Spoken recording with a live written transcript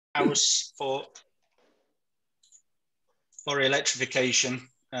Powerhouse for electrification,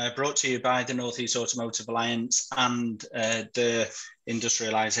 brought to you by the North East Automotive Alliance and the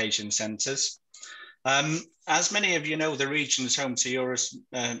Industrialisation Centres. As many of you know, the region is home to Europe's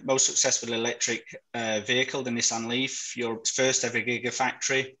most successful electric vehicle, the Nissan Leaf, Europe's first ever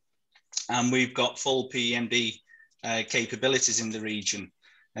gigafactory, and we've got full PEMD capabilities in the region.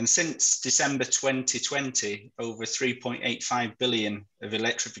 And since December 2020, over 3.85 billion of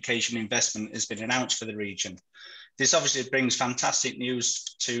electrification investment has been announced for the region. This obviously brings fantastic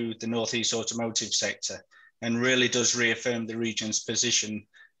news to the North East automotive sector and really does reaffirm the region's position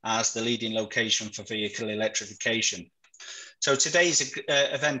as the leading location for vehicle electrification. So today's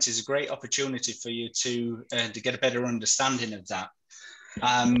event is a great opportunity for you to get a better understanding of that.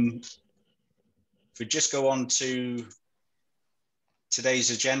 If we just go on to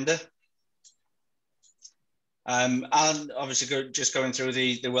today's agenda. And obviously just going through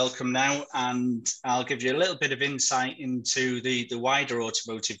the welcome now, and I'll give you a little bit of insight into the wider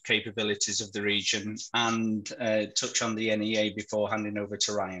automotive capabilities of the region and touch on the NEAA before handing over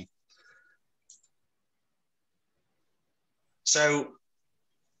to Ryan. So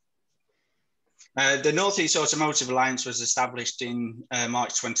the North East Automotive Alliance was established in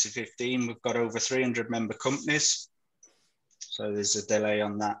March 2015. We've got over 300 member companies. So there's a delay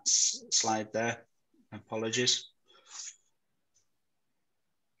on that slide there. Apologies.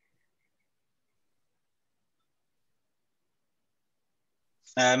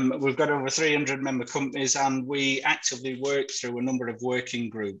 We've got over 300 member companies, and we actively work through a number of working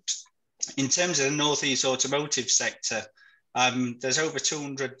groups. In terms of the North East automotive sector, there's over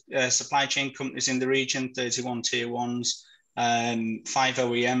 200 supply chain companies in the region, 31 tier ones, 5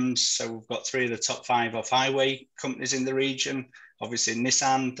 OEMs. So we've got 3 of the top 5 off-highway companies in the region. Obviously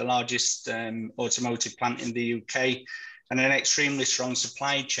Nissan, the largest automotive plant in the UK, and an extremely strong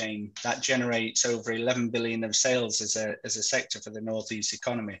supply chain that generates over 11 billion of sales as a sector for the North East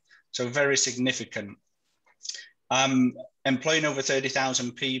economy. So very significant. Employing over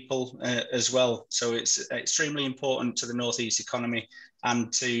 30,000 people as well. So it's extremely important to the North East economy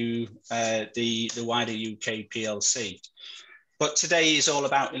and to the wider UK PLC. But today is all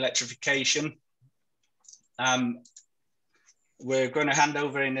about electrification. We're going to hand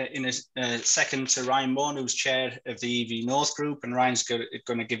over in a second to Ryan Maughan, who's chair of the EV North Group, and Ryan's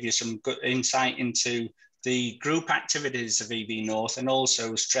going to give you some good insight into the group activities of EV North and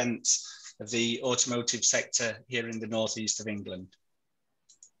also strengths of the automotive sector here in the northeast of England.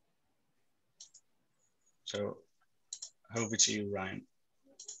 So over to you, Ryan.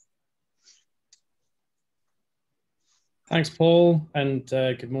 Thanks, Paul, and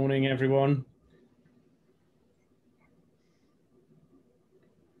good morning, everyone.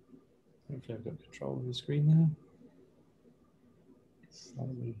 Hopefully I've got control of the screen there.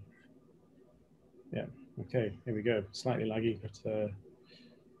 Slightly. Yeah, okay, here we go. Slightly laggy, but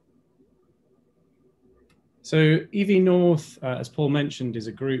so EV North, as Paul mentioned, is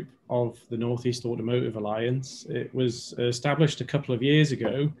a group of the North East Automotive Alliance. It was established a couple of years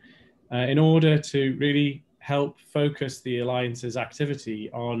ago in order to really help focus the Alliance's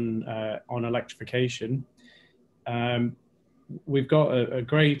activity on electrification. We've got a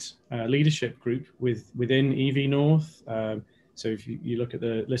great leadership group within EV North. So if you look at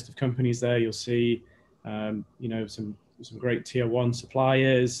the list of companies there, you'll see you know, some great tier 1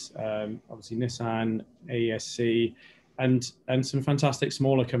 suppliers, obviously Nissan, AESC, and some fantastic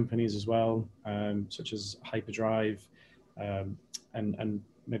smaller companies as well, such as Hyperdrive, and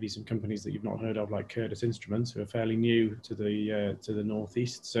maybe some companies that you've not heard of, like Curtis Instruments, who are fairly new to the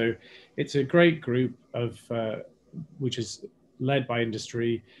Northeast. So it's a great group of which is led by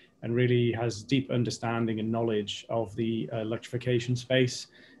industry and really has deep understanding and knowledge of the electrification space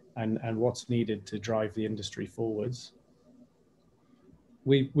and what's needed to drive the industry forwards.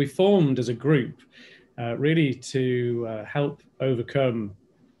 We formed as a group really to help overcome.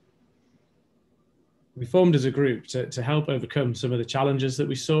 We formed as a group to help overcome some of the challenges that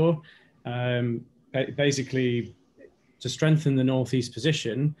we saw, basically to strengthen the Northeast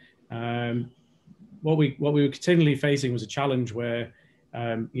position. What we were continually facing was a challenge where,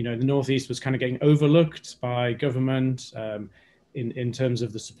 you know, the Northeast was kind of getting overlooked by government in terms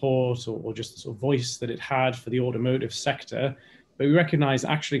of the support or just the sort of voice that it had for the automotive sector. But we recognise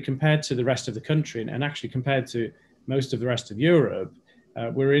actually compared to the rest of the country and actually compared to most of the rest of Europe,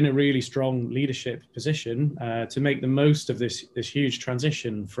 we're in a really strong leadership position to make the most of this huge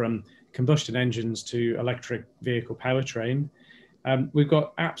transition from combustion engines to electric vehicle powertrain. We've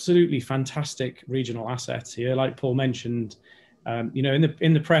got absolutely fantastic regional assets here, like Paul mentioned. You know,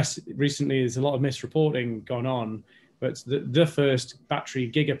 in the press recently, there's a lot of misreporting gone on but the first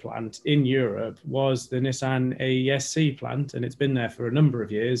battery gigaplant in Europe was the Nissan AESC plant, and it's been there for a number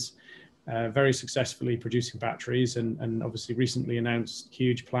of years, very successfully producing batteries, and obviously recently announced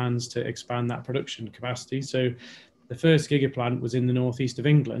huge plans to expand that production capacity. So the first gigaplant was in the northeast of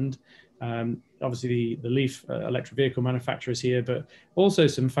England. Obviously the Leaf electric vehicle manufacturers here, but also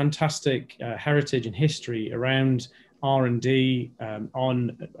some fantastic heritage and history around R&D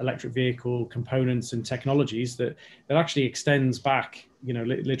on electric vehicle components and technologies that actually extends back, you know,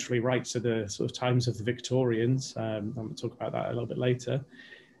 literally right to the sort of times of the Victorians. I'm going to talk about that a little bit later.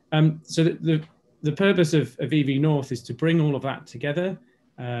 So the purpose of EV North is to bring all of that together,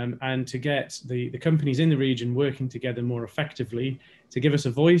 and to get the companies in the region working together more effectively, to give us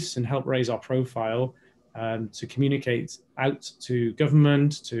a voice and help raise our profile, to communicate out to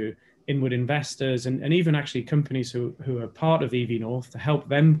government, to inward investors, and even actually companies who are part of EV North, to help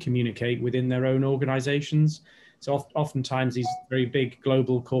them communicate within their own organizations. So oftentimes these very big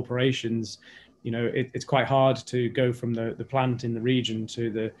global corporations, you know, it's quite hard to go from the plant in the region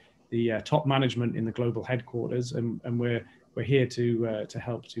to the top management in the global headquarters, and we're here to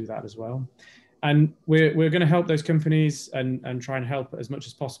help do that as well. And we're going to help those companies and try and help as much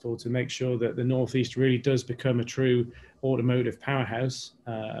as possible to make sure that the Northeast really does become a true automotive powerhouse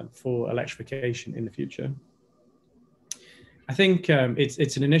for electrification in the future. I think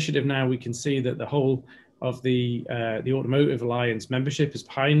it's an initiative now. We can see that the whole of the Automotive Alliance membership is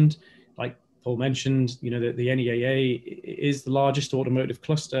behind. Like Paul mentioned, you know, that the NEAA is the largest automotive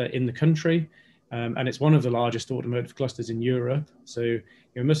cluster in the country. And it's one of the largest automotive clusters in Europe. So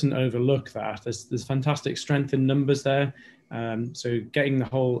you mustn't overlook that. There's fantastic strength in numbers there. So getting the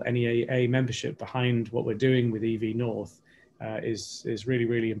whole NEAA membership behind what we're doing with EV North is really,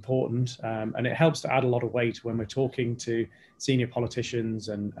 really important. And it helps to add a lot of weight when we're talking to senior politicians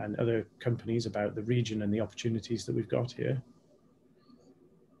and other companies about the region and the opportunities that we've got here.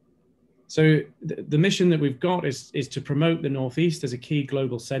 So the mission that we've got is to promote the Northeast as a key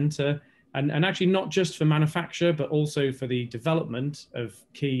global center, and actually not just for manufacture, but also for the development of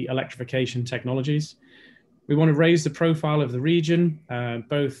key electrification technologies. We want to raise the profile of the region,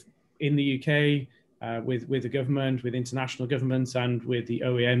 both in the UK, with the government, with international governments, and with the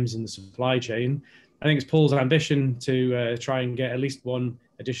OEMs and the supply chain. I think it's Paul's ambition to try and get at least one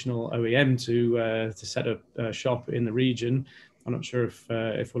additional OEM to set up a shop in the region. I'm not sure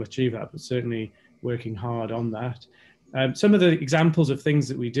if we'll achieve that, but certainly working hard on that. Some of the examples of things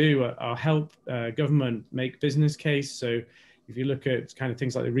that we do are help government make business case. So if you look at kind of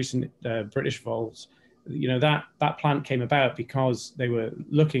things like the recent British Volt, you know, that plant came about because they were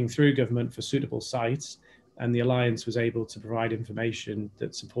looking through government for suitable sites, and the Alliance was able to provide information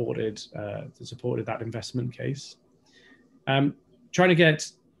that supported that investment case. Trying to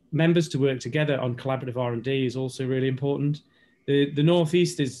get members to work together on collaborative R&D is also really important. The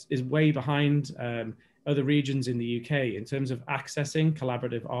Northeast is way behind other regions in the UK in terms of accessing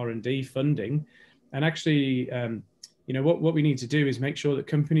collaborative R&D funding. And actually, you know, what we need to do is make sure that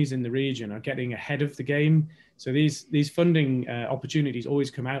companies in the region are getting ahead of the game. So these funding opportunities always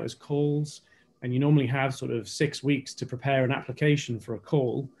come out as calls, and you normally have sort of 6 weeks to prepare an application for a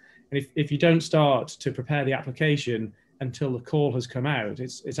call. And if you don't start to prepare the application until the call has come out,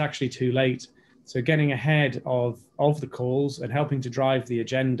 it's actually too late. So getting ahead of the calls and helping to drive the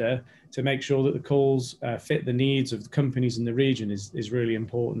agenda to make sure that the calls fit the needs of the companies in the region is really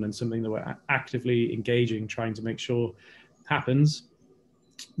important, and something that we're actively engaging, trying to make sure happens.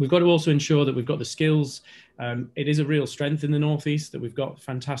 We've got to also ensure that we've got the skills. It is a real strength in the Northeast that we've got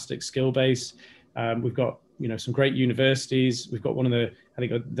fantastic skill base. We've got, you know, some great universities. We've got one of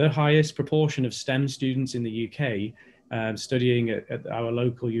the highest proportion of STEM students in the UK studying at our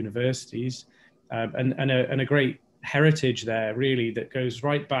local universities. And a great heritage there, really, that goes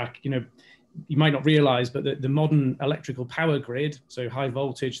right back. You know, you might not realize, but the modern electrical power grid, so high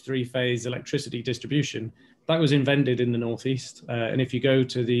voltage 3-phase electricity distribution, that was invented in the Northeast. And if you go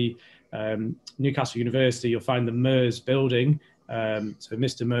to the Newcastle University, you'll find the MERS building. So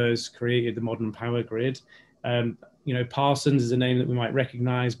Mr. MERS created the modern power grid. You know, Parsons is a name that we might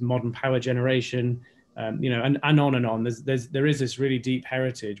recognize, modern power generation. You know, and on and on. There is this really deep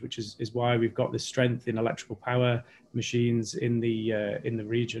heritage, which is why we've got this strength in electrical power machines in the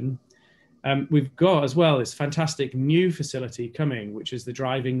region. We've got as well this fantastic new facility coming, which is the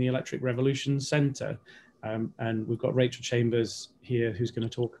Driving the Electric Revolution Centre. And we've got Rachel Chambers here who's going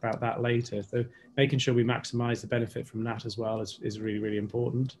to talk about that later. So making sure we maximise the benefit from that as well is really, really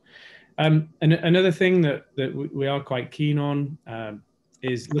important. And another thing that we are quite keen on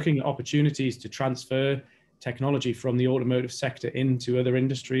is looking at opportunities to transfer technology from the automotive sector into other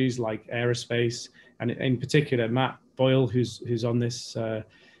industries like aerospace. And in particular, Matt Boyle, who's on this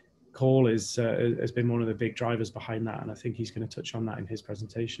call, has been one of the big drivers behind that, and I think he's going to touch on that in his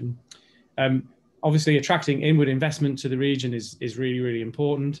presentation. Obviously, attracting inward investment to the region is really, really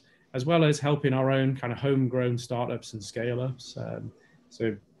important, as well as helping our own kind of homegrown startups and scale-ups.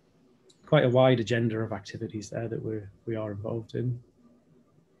 So quite a wide agenda of activities there that we are involved in.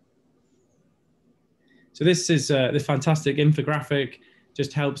 So this is the fantastic infographic,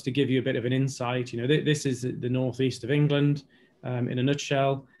 just helps to give you a bit of an insight. You know, this is the northeast of England in a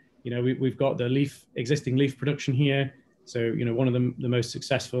nutshell. You know, we've got the existing leaf production here. So, you know, one of the most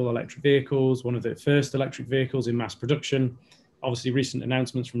successful electric vehicles, one of the first electric vehicles in mass production. Obviously, recent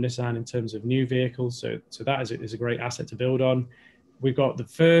announcements from Nissan in terms of new vehicles. So that is a great asset to build on. We've got the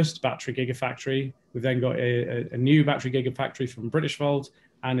first battery gigafactory. We've then got a new battery gigafactory from Britishvolt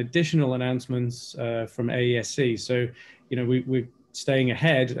and additional announcements from AESC. So, you know, we're staying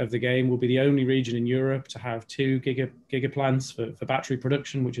ahead of the game. We'll be the only region in Europe to have 2 giga plants for battery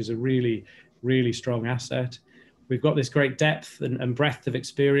production, which is a really, really strong asset. We've got this great depth and breadth of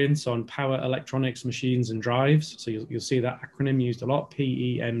experience on power electronics, machines and drives. So you'll see that acronym used a lot,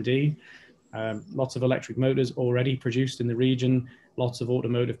 PEMD. Lots of electric motors already produced in the region, lots of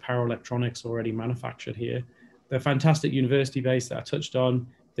automotive power electronics already manufactured here. The fantastic university base that I touched on,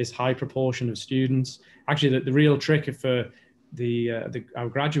 this high proportion of students. Actually, the real trick for our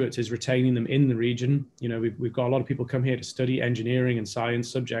graduates is retaining them in the region. You know, we've got a lot of people come here to study engineering and science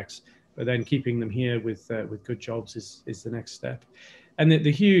subjects, but then keeping them here with good jobs is the next step. And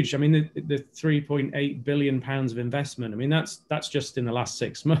the huge, I mean, the 3.8 billion pounds of investment. I mean, that's just in the last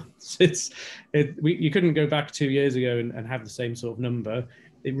 6 months. You couldn't go back 2 years ago and have the same sort of number.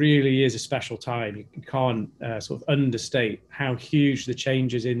 It really is a special time. You can't sort of understate how huge the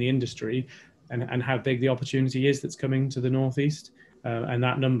changes in the industry and how big the opportunity is that's coming to the Northeast. And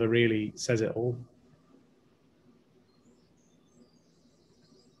that number really says it all.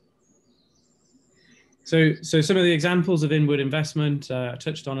 So some of the examples of inward investment, I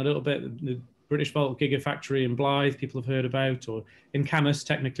touched on a little bit. The Britishvolt Gigafactory in Blyth, people have heard about, or in Camas,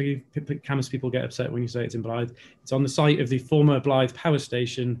 technically. Camas people get upset when you say it's in Blyth. It's on the site of the former Blyth power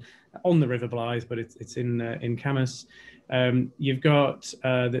station on the River Blyth, but it's in Camas. You've got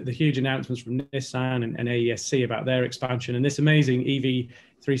the huge announcements from Nissan and AESC about their expansion, and this amazing EV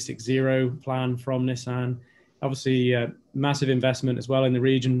 360 plan from Nissan. Obviously, massive investment as well in the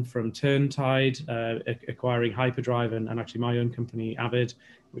region from Turntide, acquiring Hyperdrive and actually my own company, Avid,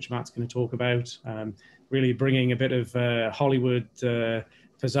 which Matt's going to talk about. Really bringing a bit of Hollywood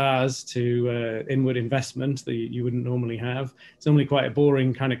pizzazz to inward investment that you wouldn't normally have. It's normally quite a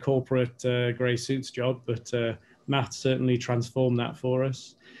boring kind of corporate grey suits job, but Matt certainly transformed that for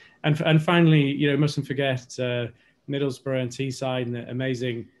us. And finally, you know, mustn't forget Middlesbrough and Teesside and the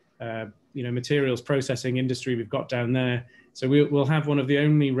amazing you know, materials processing industry we've got down there. So we'll have one of the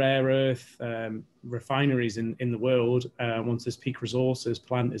only rare earth refineries in the world once this Peak Resources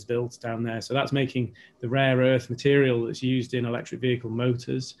plant is built down there. So that's making the rare earth material that's used in electric vehicle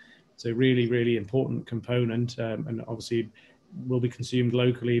motors. So really, really important component, and obviously will be consumed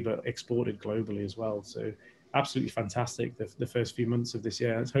locally but exported globally as well. So absolutely fantastic, the first few months of this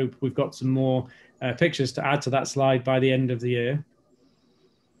year. Let's hope we've got some more pictures to add to that slide by the end of the year.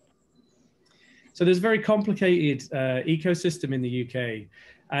 So there's a very complicated ecosystem in the UK.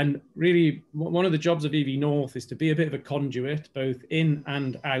 And really, one of the jobs of EV North is to be a bit of a conduit, both in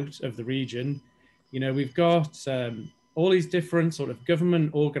and out of the region. You know, we've got all these different sort of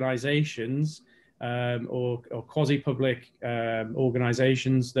government organizations or quasi-public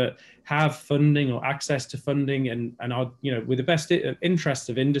organizations that have funding or access to funding and are, you know, with the best interests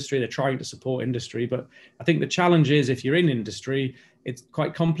of industry, they're trying to support industry. But I think the challenge is if you're in industry, it's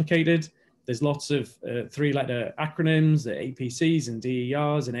quite complicated. There's lots of 3-letter acronyms, the APCs and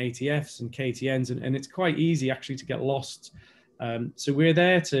DERs and ATFs and KTNs, and it's quite easy actually to get lost. So we're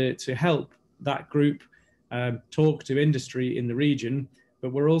there to help that group talk to industry in the region,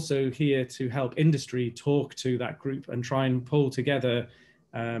 but we're also here to help industry talk to that group and try and pull together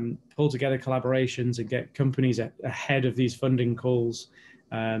collaborations and get companies ahead of these funding calls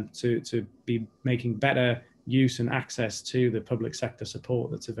to be making better use and access to the public sector support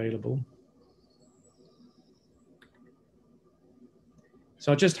that's available.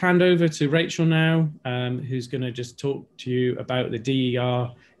 So I'll just hand over to Rachel now, who's going to just talk to you about the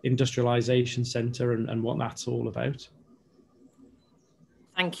DER Industrialisation Centre and what that's all about.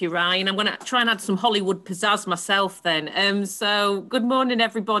 Thank you, Ryan. I'm going to try and add some Hollywood pizzazz myself then. So good morning,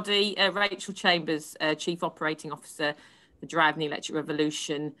 everybody. Rachel Chambers, Chief Operating Officer for Driving the Electric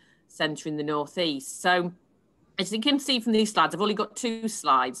Revolution Centre in the North East. So as you can see from these slides, I've only got 2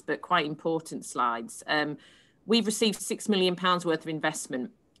 slides, but quite important slides. we've received £6 million worth of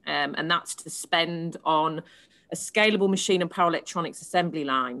investment, and that's to spend on a scalable machine and power electronics assembly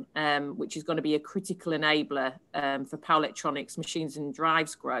line, which is going to be a critical enabler for power electronics, machines and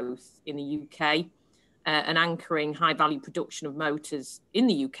drives growth in the UK, and anchoring high value production of motors in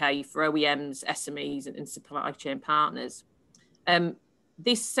the UK for OEMs, SMEs and supply chain partners.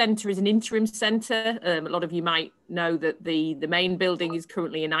 This centre is an interim centre. A lot of you might know that the main building is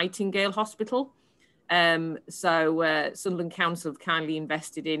currently a Nightingale Hospital. So Sunderland Council have kindly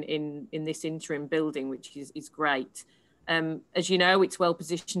invested in this interim building, which is great. As you know, it's well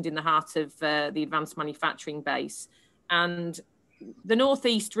positioned in the heart of the advanced manufacturing base. And the North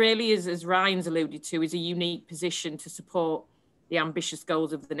East really, as Ryan's alluded to, is a unique position to support the ambitious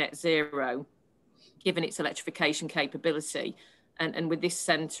goals of the net zero, given its electrification capability. And with this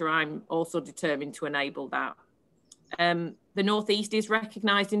centre, I'm also determined to enable that. The North East is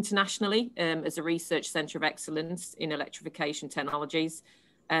recognised internationally as a research centre of excellence in electrification technologies.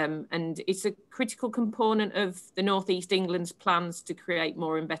 And it's a critical component of the North East England's plans to create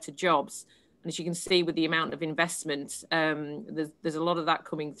more and better jobs. And as you can see with the amount of investment, there's a lot of that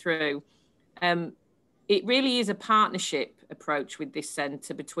coming through. It really is a partnership approach with this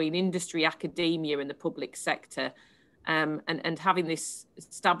centre between industry, academia and the public sector. And having this,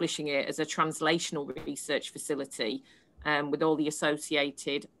 establishing it as a translational research facility with all the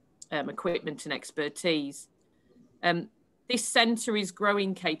associated equipment and expertise. This centre is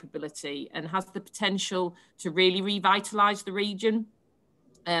growing capability and has the potential to really revitalise the region.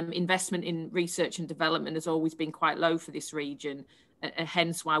 Investment in research and development has always been quite low for this region,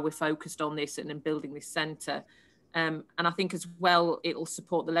 hence why we're focused on this and building this centre. And I think as well, it'll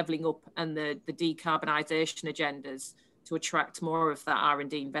support the levelling up and the decarbonisation agendas to attract more of that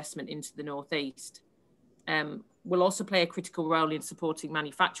R&D investment into the North East. We'll also play a critical role in supporting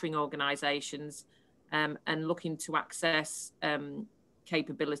manufacturing organisations and looking to access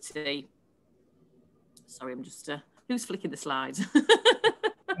capability. Sorry, I'm just, who's flicking the slides?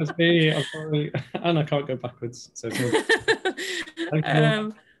 That's me, I'm sorry. And I can't go backwards. So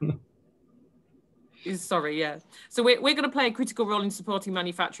sorry, yeah. So we're going to play a critical role in supporting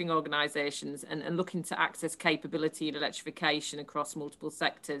manufacturing organisations and looking to access capability and electrification across multiple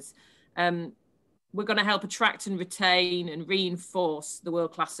sectors. We're going to help attract and retain and reinforce the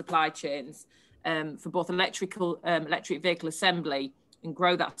world-class supply chains for both electric vehicle assembly and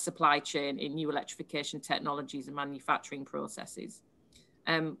grow that supply chain in new electrification technologies and manufacturing processes.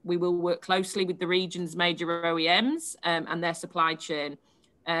 We will work closely with the region's major OEMs and their supply chain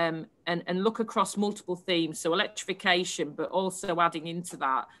and look across multiple themes. So electrification, but also adding into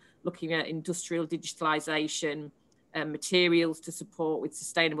that, looking at industrial digitalisation, materials to support with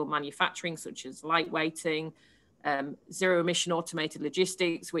sustainable manufacturing, such as lightweighting, zero emission automated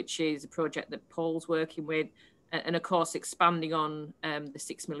logistics, which is a project that Paul's working with, and of course, expanding on the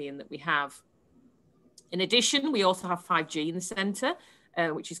 6 million that we have. In addition, we also have 5G in the centre,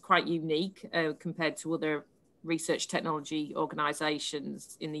 which is quite unique compared to other research technology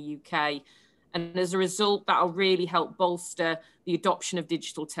organisations in the UK. And as a result, that'll really help bolster the adoption of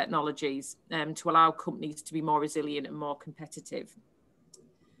digital technologies to allow companies to be more resilient and more competitive.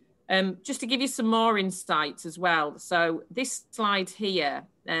 Just to give you some more insights as well. So this slide here,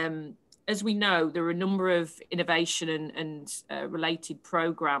 as we know, there are a number of innovation and related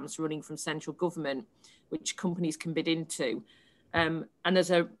programmes running from central government, which companies can bid into. And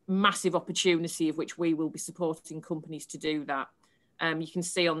there's a massive opportunity of which we will be supporting companies to do that. You can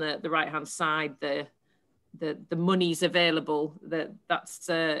see on the right-hand side the monies available, that's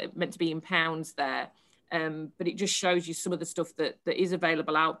meant to be in pounds there. But it just shows you some of the stuff that is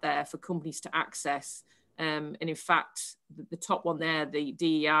available out there for companies to access. And in fact, the top one there, the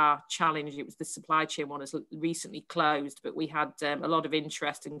DER challenge, it was the supply chain one, has recently closed, but we had a lot of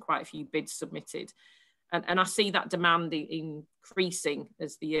interest and quite a few bids submitted. And I see that demand increasing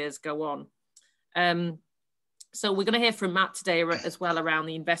as the years go on. So we're going to hear from Matt today as well around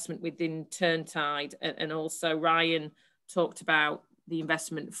the investment within Turntide, and also Ryan talked about the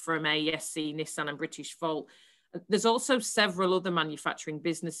investment from AESC, Nissan and British Volt. There's also several other manufacturing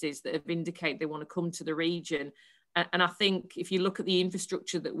businesses that have indicated they want to come to the region. And I think if you look at the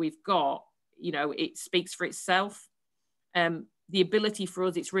infrastructure that we've got, you know, it speaks for itself. The ability for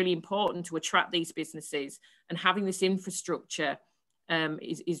us, it's really important to attract these businesses, and having this infrastructure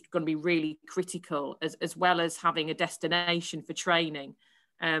is going to be really critical, as well as having a destination for training.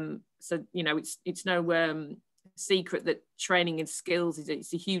 So, you know, it's no secret that training and skills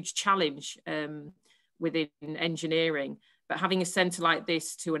it's a huge challenge within engineering, but having a centre like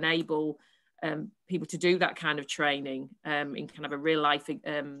this to enable people to do that kind of training in kind of a real life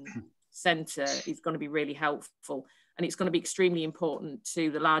centre is going to be really helpful. And it's going to be extremely important to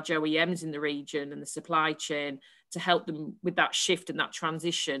the large OEMs in the region and the supply chain to help them with that shift and that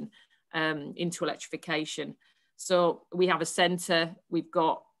transition into electrification. So we have a centre, we've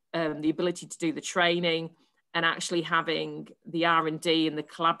got the ability to do the training, and actually having the R&D and the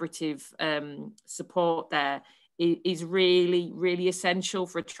collaborative support there is really, really essential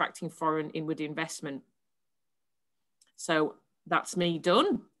for attracting foreign inward investment. So that's me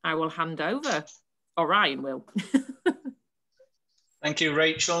done. I will hand over, or Ryan will. Thank you,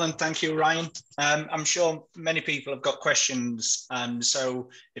 Rachel, and thank you, Ryan. I'm sure many people have got questions, so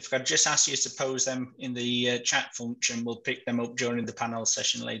if I could just ask you to pose them in the chat function, we'll pick them up during the panel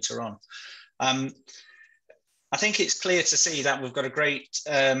session later on. I think it's clear to see that we've got a great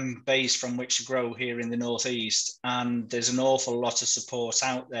base from which to grow here in the Northeast, and there's an awful lot of support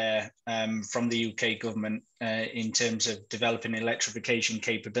out there from the UK government in terms of developing electrification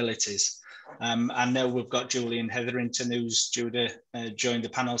capabilities. I know we've got Julian Hetherington, who's due to join the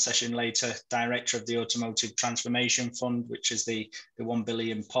panel session later, Director of the Automotive Transformation Fund, which is the 1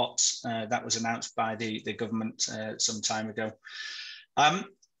 billion pot that was announced by the government some time ago.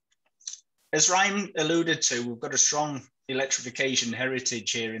 As Ryan alluded to, we've got a strong electrification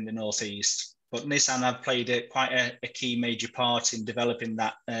heritage here in the Northeast, but Nissan have played quite a key major part in developing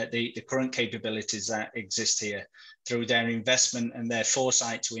that the current capabilities that exist here through their investment and their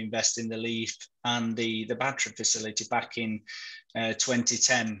foresight to invest in the Leaf and the battery facility back in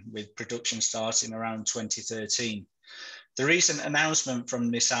 2010, with production starting around 2013. The recent announcement from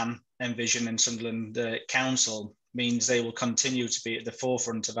Nissan, Envision and Sunderland Council means they will continue to be at the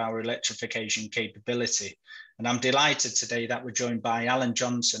forefront of our electrification capability. And I'm delighted today that we're joined by Alan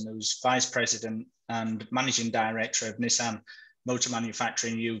Johnson, who's Vice President and Managing Director of Nissan Motor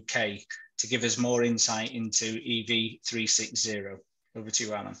Manufacturing UK, to give us more insight into EV360. Over to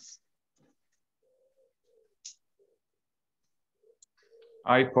you, Alan.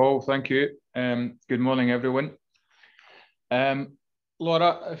 Hi, Paul. Thank you. Good morning, everyone.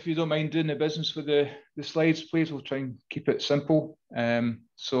 Laura, if you don't mind doing the business with the slides, please, we'll try and keep it simple.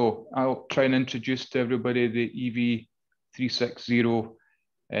 So I'll try and introduce to everybody the EV360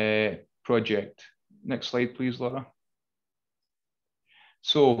 project. Next slide, please, Laura.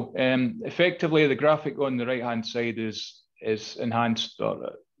 So effectively, the graphic on the right-hand side is enhanced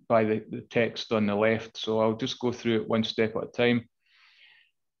by the text on the left. So I'll just go through it one step at a time.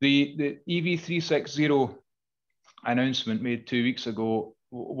 The EV360 announcement made 2 weeks ago,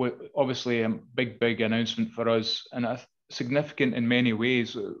 obviously a big announcement for us, and significant in many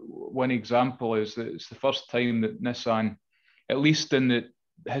ways. One example is that it's the first time that Nissan, at least in the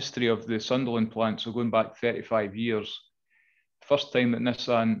history of the Sunderland plant, so going back 35 years, first time that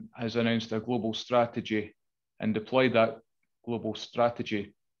Nissan has announced a global strategy and deployed that global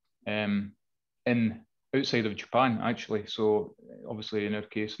strategy outside of Japan, actually. So obviously in our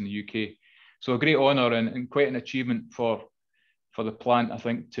case in the UK. So a great honour and quite an achievement for the plant, I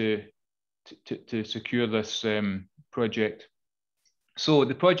think, to secure this project. So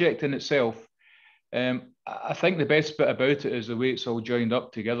the project in itself, I think the best bit about it is the way it's all joined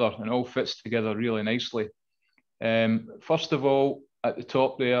up together and all fits together really nicely. First of all, at the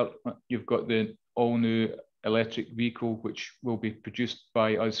top there, you've got the all-new electric vehicle, which will be produced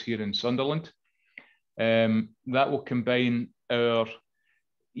by us here in Sunderland. That will combine our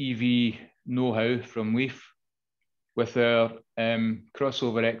EV know-how from Leaf with our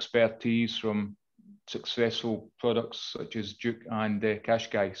crossover expertise from successful products such as Duke and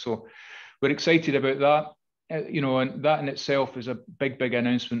Qashqai. So we're excited about that. You know, and that in itself is a big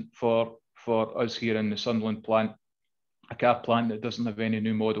announcement for us here in the Sunderland plant, a car plant that doesn't have any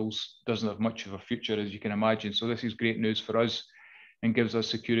new models, doesn't have much of a future, as you can imagine. So this is great news for us and gives us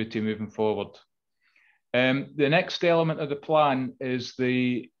security moving forward. The next element of the plan is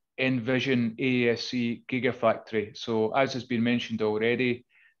the Envision ASC Gigafactory. So as has been mentioned already,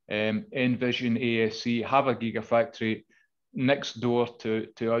 Envision ASC have a Gigafactory next door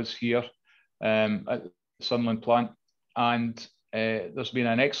to us here at the Sunderland plant. And there's been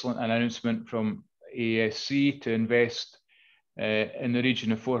an excellent announcement from ASC to invest in the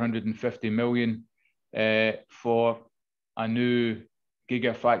region of 450 million for a new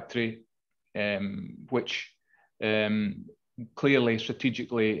Gigafactory, which clearly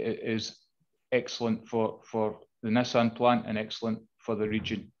strategically is excellent for the Nissan plant and excellent for the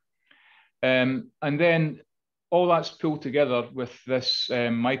region. And then all that's pulled together with this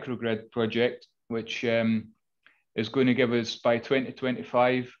microgrid project, which is going to give us by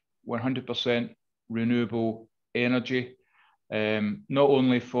 2025 100% renewable energy, not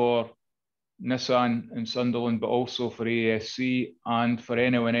only for Nissan in Sunderland, but also for ASC and for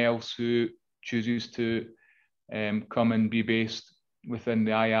anyone else who chooses to come and be based within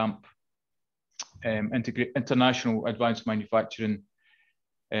the IAMP International Advanced Manufacturing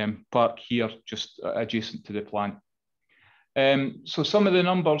Park here, just adjacent to the plant. So some of the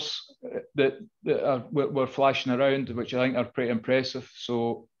numbers that we're flashing around, which I think are pretty impressive.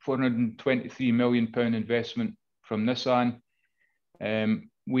 So £423 million investment from Nissan.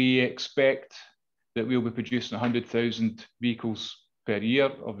 We expect that we'll be producing 100,000 vehicles per year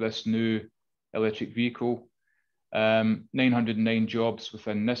of this new electric vehicle. 909 jobs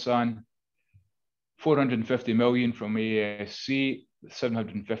within Nissan. 450 million from ASC,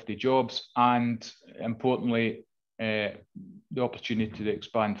 750 jobs, and importantly, the opportunity to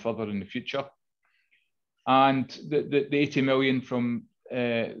expand further in the future. And the 80 million from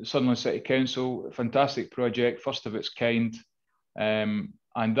Sunderland City Council, a fantastic project, first of its kind.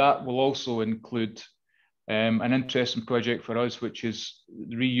 And that will also include an interesting project for us, which is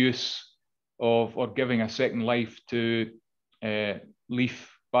the reuse of, or giving a second life to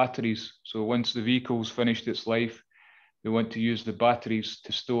leaf batteries. So once the vehicle's finished its life, we want to use the batteries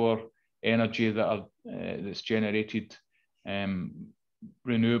to store energy that are that's generated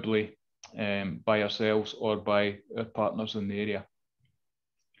renewably by ourselves or by our partners in the area.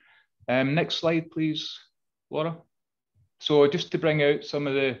 Next slide, please, Laura. So just to bring out some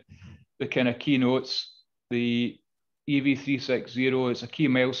of the kind of keynotes, the EV360 is a key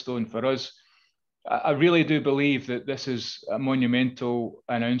milestone for us. I really do believe that this is a monumental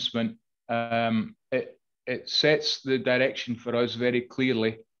announcement. It sets the direction for us very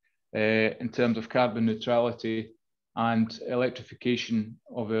clearly in terms of carbon neutrality and electrification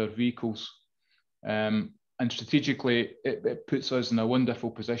of our vehicles. And strategically, it puts us in a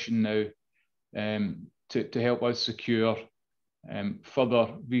wonderful position now to help us secure further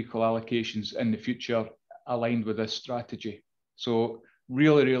vehicle allocations in the future aligned with this strategy. So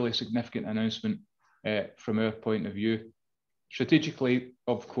really, really significant announcement from our point of view. Strategically,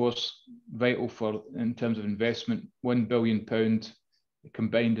 of course, vital for, in terms of investment, £1 billion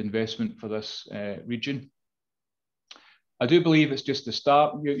combined investment for this region. I do believe it's just the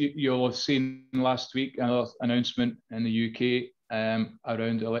start. You'll have seen last week another announcement in the UK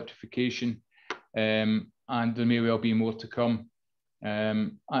around electrification, and there may well be more to come.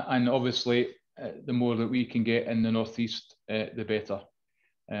 And obviously, the more that we can get in the Northeast, the better.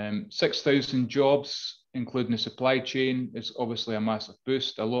 6,000 jobs, including the supply chain, is obviously a massive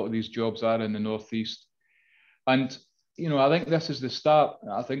boost. A lot of these jobs are in the Northeast. And, you know, I think this is the start.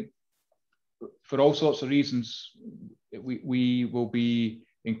 I think for all sorts of reasons, we will be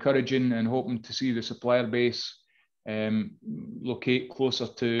encouraging and hoping to see the supplier base locate closer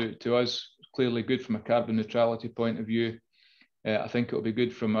to us. Clearly good from a carbon neutrality point of view. I think it will be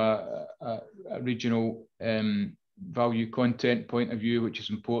good from a regional value content point of view, which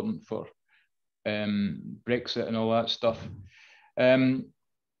is important for Brexit and all that stuff.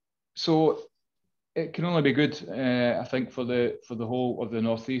 So it can only be good, I think, for the whole of the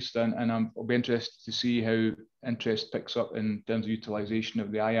Northeast, and I'll be interested to see how interest picks up in terms of utilisation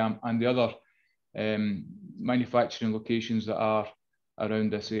of the IAM and the other manufacturing locations that are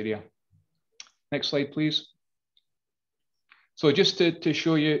around this area. Next slide, please. So just to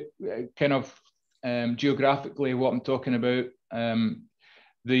show you kind of geographically what I'm talking about,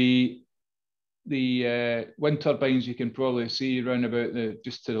 the wind turbines you can probably see around about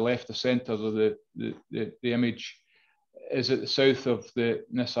just to the left of centre of the image is at the south of the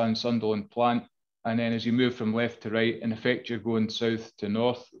Nissan Sunderland plant, and then as you move from left to right, in effect you're going south to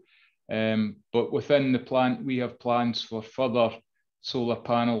north. But within the plant we have plans for further solar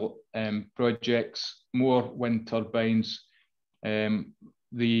panel projects, more wind turbines.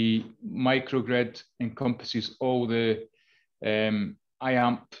 The microgrid encompasses all the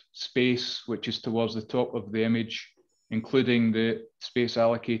IAMP space, which is towards the top of the image, including the space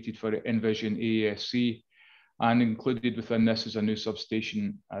allocated for Envision AESC, and included within this is a new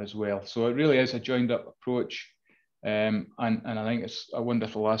substation as well. So it really is a joined up approach, and I think it's a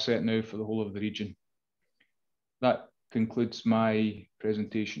wonderful asset now for the whole of the region. That concludes my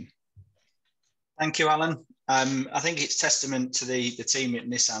presentation. Thank you, Alan. I think it's testament to the team at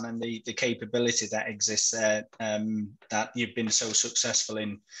Nissan and the capability that exists there, that you've been so successful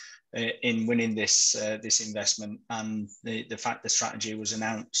in winning this investment, and the fact the strategy was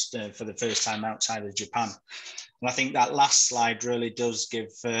announced for the first time outside of Japan. And I think that last slide really does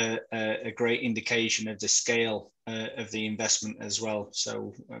give a great indication of the scale of the investment as well.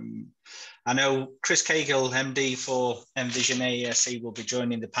 So I know Chris Cahill, MD for Envision AESC, will be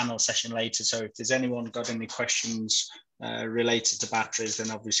joining the panel session later. So if there's anyone got any questions related to batteries,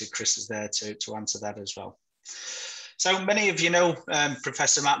 then obviously Chris is there to answer that as well. So many of you know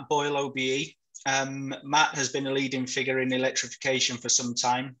Professor Matt Boyle, OBE. Matt has been a leading figure in electrification for some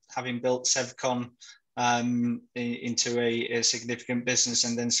time, having built Sevcon into a significant business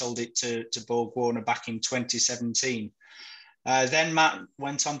and then sold it to Boyle back in 2017. Then Matt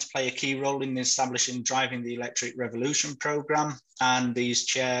went on to play a key role in establishing Driving the Electric Revolution programme, and he's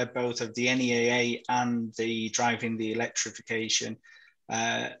chair both of the NEAA and the Driving the Electrification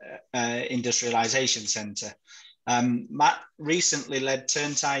Industrialisation Centre. Matt recently led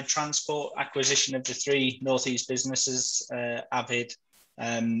Turntide Transport acquisition of the 3 Northeast businesses, Avid,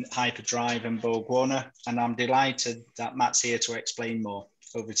 Hyperdrive and Boyle, and I'm delighted that Matt's here to explain more.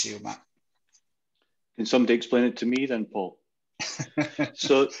 Over to you, Matt. Can somebody explain it to me then, Paul?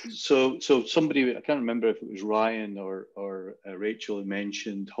 so somebody, I can't remember if it was Ryan or Rachel, who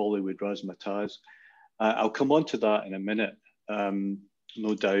mentioned Hollywood razzmatazz. I'll come on to that in a minute,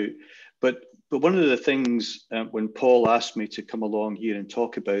 no doubt. But one of the things when Paul asked me to come along here and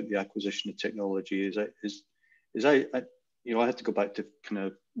talk about the acquisition of technology is I you know, I had to go back to kind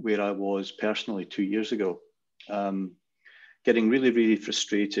of where I was personally 2 years ago, getting really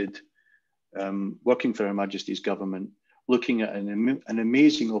frustrated, working for Her Majesty's government, looking at an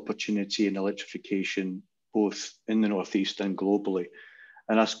amazing opportunity in electrification, both in the Northeast and globally,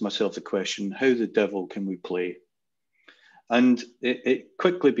 and ask myself the question, how the devil can we play? And it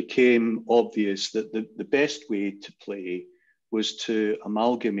quickly became obvious that the best way to play was to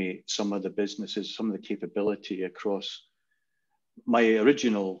amalgamate some of the businesses, some of the capability across. My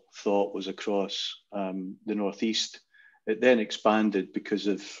original thought was across the Northeast. It then expanded because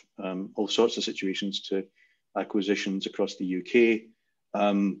of all sorts of situations to acquisitions across the UK,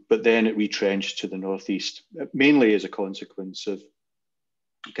 but then it retrenched to the Northeast, mainly as a consequence of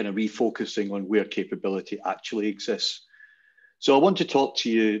kind of refocusing on where capability actually exists. So I want to talk to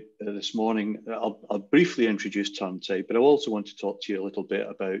you this morning. I'll briefly introduce Turntide, but I also want to talk to you a little bit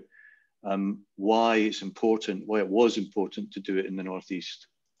about why it's important, why it was important to do it in the Northeast.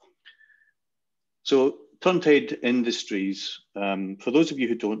 So Turntide Industries, for those of you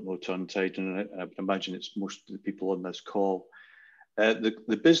who don't know Turntide, and I would imagine it's most of the people on this call,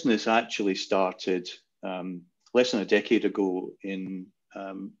 the business actually started less than a decade ago in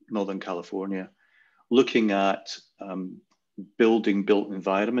Northern California, looking at building built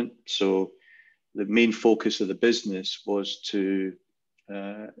environment. So the main focus of the business was to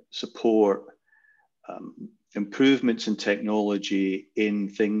support improvements in technology in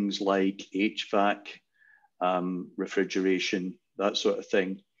things like HVAC, refrigeration, that sort of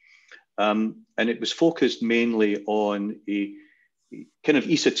thing. And it was focused mainly on a kind of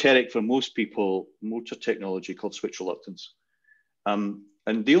esoteric for most people motor technology called switch reluctance.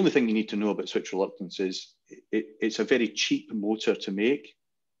 And the only thing you need to know about switch reluctance is it's a very cheap motor to make,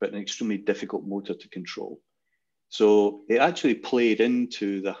 but an extremely difficult motor to control. So it actually played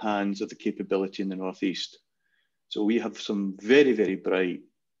into the hands of the capability in the Northeast. So we have some very bright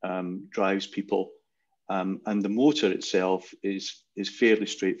drives people, and the motor itself is fairly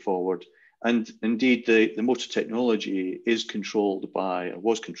straightforward. And indeed, the motor technology is controlled by, or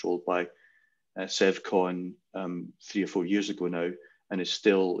was controlled by Sevcon 3 or 4 years ago now, and is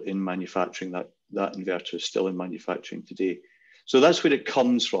still in manufacturing. That inverter is still in manufacturing today. So that's where it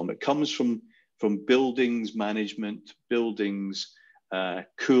comes from. It comes from buildings management, buildings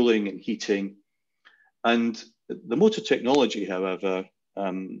cooling and heating. And the motor technology, however,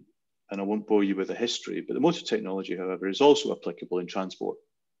 and I won't bore you with the history, but the motor technology, however, is also applicable in transport.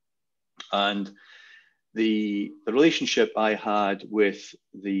 And the relationship I had with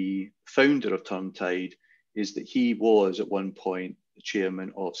the founder of Turntide is that he was at one point the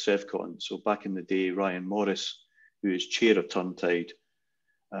chairman of Sevcon. So back in the day, Ryan Morris, who is chair of Turntide,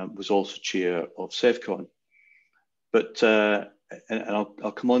 was also chair of Sevcon. But and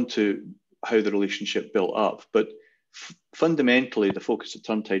I'll come on to how the relationship built up. But fundamentally, the focus of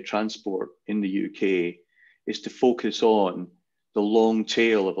Turntide Transport in the UK is to focus on the long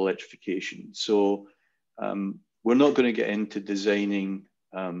tail of electrification. So we're not going to get into designing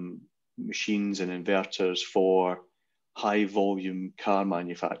machines and inverters for high volume car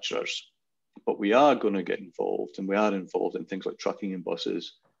manufacturers, but we are going to get involved, and we are involved in things like trucking and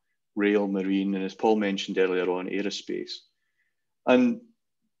buses, rail, marine, and as Paul mentioned earlier on, aerospace. And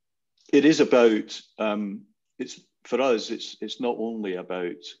it is about, for us, it's not only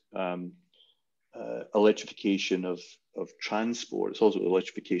about electrification of transport, it's also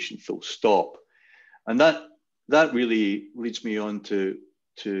electrification full stop. And that really leads me on to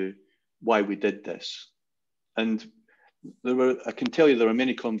why we did this. And I can tell you there were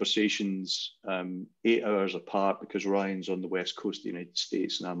many conversations 8 hours apart, because Ryan's on the west coast of the United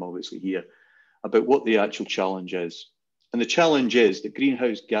States and I'm obviously here, about what the actual challenge is. And the challenge is that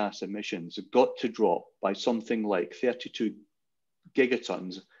greenhouse gas emissions have got to drop by something like 32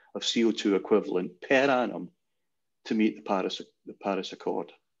 gigatons of CO2 equivalent per annum to meet the Paris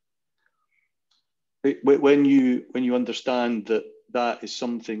Accord. When you understand that that is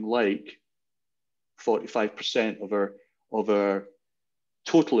something like 45% of our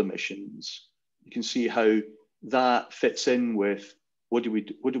total emissions, you can see how that fits in with what do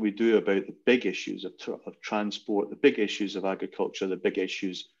we do about the big issues of transport, the big issues of agriculture, the big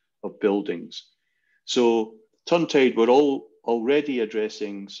issues of buildings. So Turntide, we're all already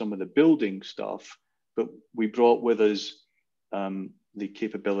addressing some of the building stuff, but we brought with us the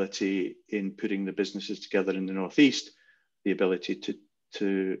capability in putting the businesses together in the Northeast, the ability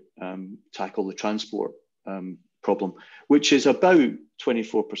to tackle the transport problem, which is about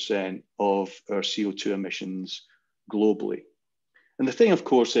 24% of our CO2 emissions globally. And the thing, of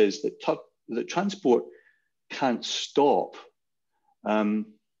course, is that transport can't stop, but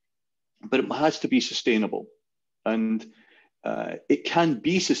it has to be sustainable. And it can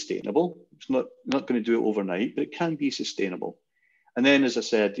be sustainable. It's not going to do it overnight, but it can be sustainable. And then, as I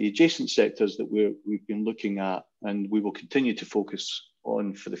said, the adjacent sectors that we've been looking at and we will continue to focus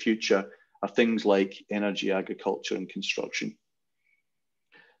on for the future are things like energy, agriculture, and construction.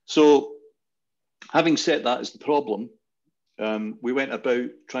 So having set that as the problem, we went about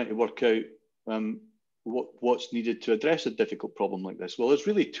trying to work out what's needed to address a difficult problem like this. Well, there's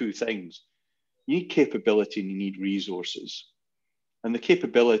really two things. You need capability and you need resources. And the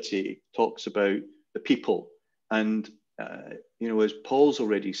capability talks about the people. And, as Paul's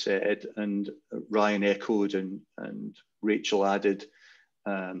already said, and Ryan echoed and Rachel added,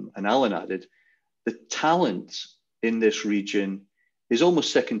 and Alan added, the talent in this region is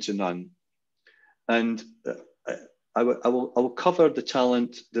almost second to none. And I will cover the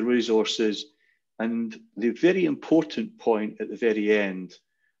talent, the resources, and the very important point at the very end,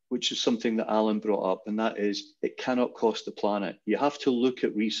 which is something that Alan brought up, and that is it cannot cost the planet. You have to look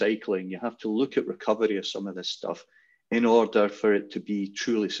at recycling, you have to look at recovery of some of this stuff in order for it to be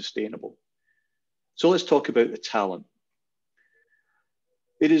truly sustainable. So let's talk about the talent.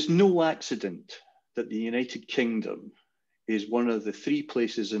 It is no accident that the United Kingdom is one of the 3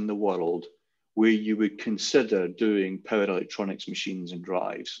 places in the world where you would consider doing power electronics machines and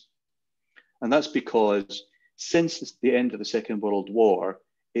drives. And that's because since the end of the Second World War,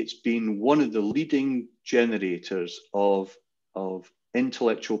 it's been one of the leading generators of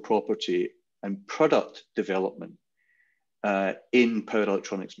intellectual property and product development in power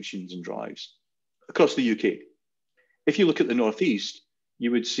electronics machines and drives across the UK. If you look at the Northeast,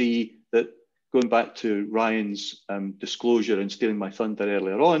 you would see that, going back to Ryan's disclosure and stealing my thunder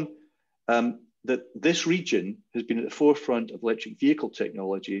earlier on, that this region has been at the forefront of electric vehicle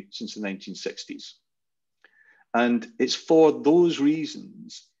technology since the 1960s. And it's for those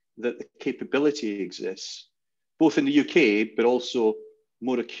reasons that the capability exists, both in the UK, but also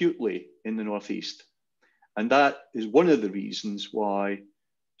more acutely in the Northeast. And that is one of the reasons why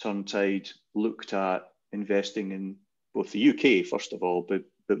Turntide looked at investing in both the UK, first of all,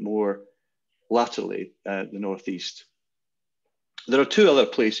 but more latterly, the Northeast. There are 2 other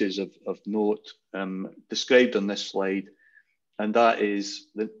places of note described on this slide, and that is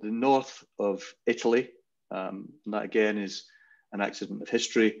the north of Italy, and that again is an accident of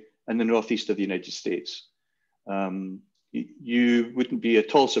history, and the northeast of the United States. You wouldn't be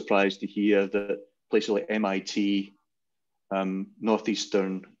at all surprised to hear that places like MIT,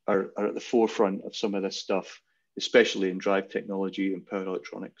 Northeastern are at the forefront of some of this stuff, especially in drive technology and power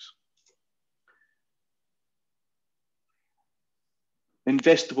electronics.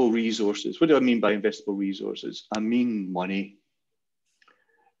 Investable resources. What do I mean by investable resources? I mean money.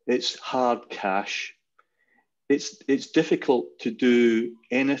 It's hard cash. It's difficult to do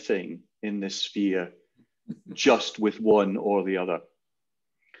anything in this sphere just with one or the other.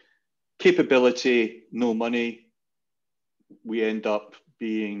 Capability, no money. We end up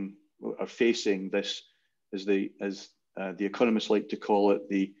facing this, as the economists like to call it,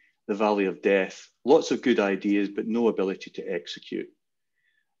 the valley of death. Lots of good ideas, but no ability to execute.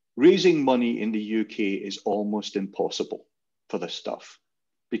 Raising money in the UK is almost impossible for this stuff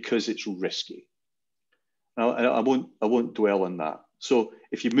because it's risky. Now, I won't dwell on that. So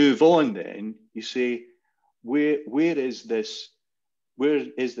if you move on, then you say, where is this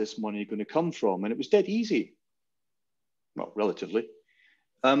money going to come from? And it was dead easy. Well, relatively.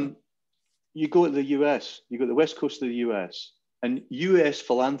 You go to the US, you go to the west coast of the US, and US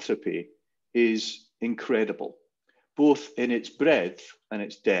philanthropy is incredible. both in its breadth and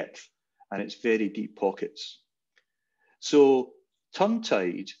its depth and its very deep pockets. So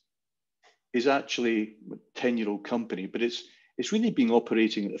Turntide is actually a 10-year-old company, but it's really been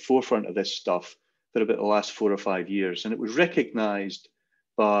operating at the forefront of this stuff for about the last 4 or 5 years. And it was recognized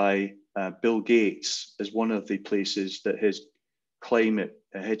by Bill Gates as one of the places that his climate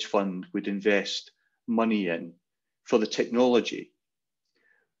hedge fund would invest money in for the technology.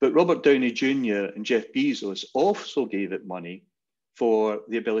 But Robert Downey Jr. and Jeff Bezos also gave it money for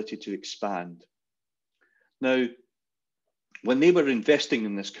the ability to expand. Now, when they were investing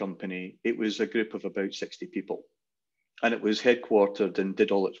in this company, it was a group of about 60 people, and it was headquartered and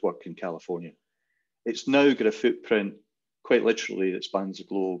did all its work in California. It's now got a footprint, quite literally, that spans the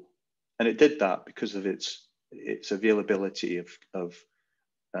globe. And it did that because of its availability of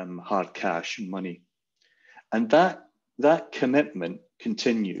hard cash and money. And that commitment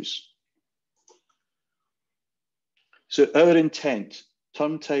continues. So our intent,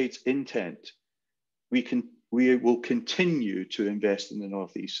 Turntide's intent, we will continue to invest in the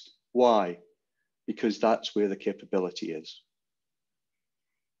Northeast. Why? Because that's where the capability is.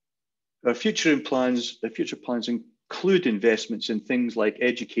 Our future plans include investments in things like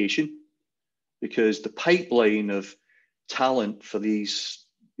education, because the pipeline of talent for these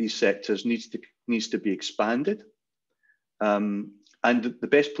sectors needs to be expanded. And the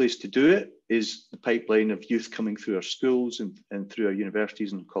best place to do it is the pipeline of youth coming through our schools and through our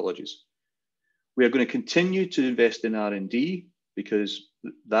universities and colleges. We are going to continue to invest in R&D because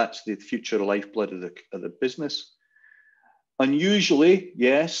that's the future lifeblood of the business. Unusually,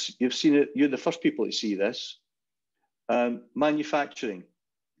 yes, you've seen it, you're the first people to see this. Manufacturing,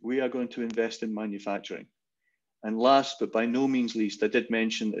 we are going to invest in manufacturing. And last, but by no means least, I did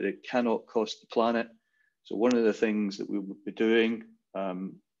mention that it cannot cost the planet. So one of the things that we will be doing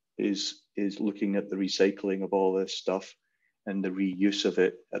is looking at the recycling of all this stuff and the reuse of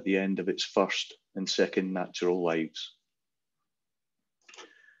it at the end of its first and second natural lives.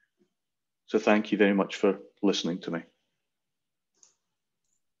 So thank you very much for listening to me.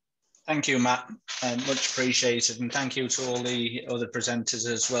 Thank you, Matt. Much appreciated. And thank you to all the other presenters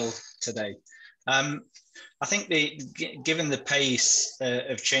as well today. I think given the pace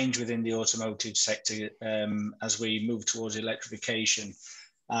of change within the automotive sector as we move towards electrification,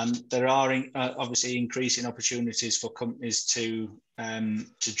 there are obviously increasing opportunities for companies to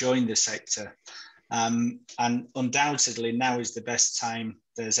join the sector. And undoubtedly now is the best time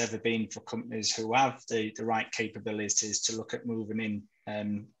there's ever been for companies who have the right capabilities to look at moving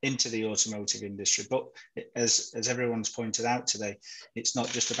into the automotive industry. But as everyone's pointed out today, it's not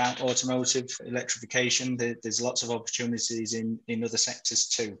just about automotive electrification. There's lots of opportunities in other sectors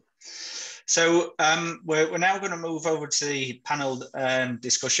too. So we're now going to move over to the panel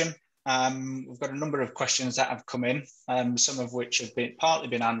discussion. We've got a number of questions that have come in, some of which have partly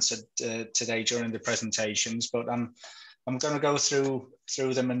been answered today during the presentations, but I'm going to go through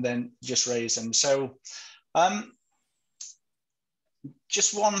them and then just raise them. So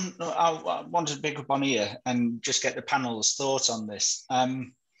just one, I wanted to pick up on here and just get the panel's thoughts on this.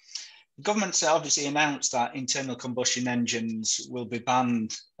 The government's obviously announced that internal combustion engines will be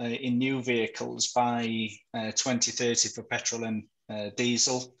banned in new vehicles by 2030 for petrol and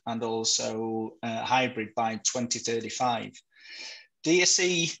diesel, and also hybrid by 2035. Do you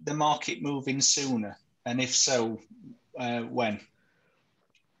see the market moving sooner? And if so, when?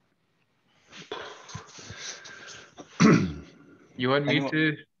 You want me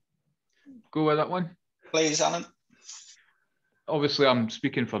to go with that one? Please, Alan. Obviously, I'm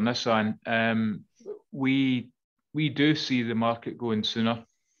speaking for Nissan. We do see the market going sooner.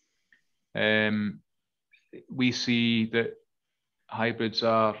 We see that hybrids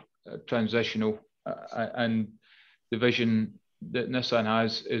are transitional, and the vision that Nissan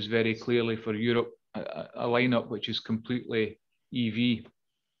has is very clearly for Europe, a lineup which is completely EV.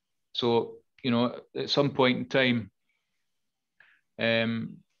 So, you know, at some point in time,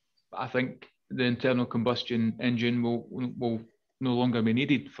 I think the internal combustion engine will no longer be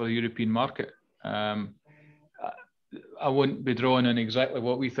needed for the European market. I won't be drawing on exactly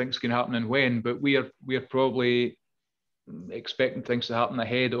what we think is going to happen and when, but we are probably expecting things to happen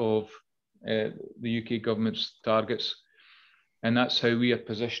ahead of the UK government's targets, and that's how we are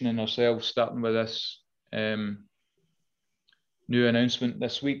positioning ourselves, starting with this new announcement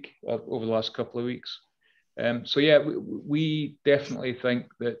this week, over the last couple of weeks. So yeah, we definitely think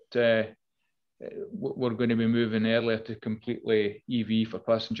that we're going to be moving earlier to completely EV for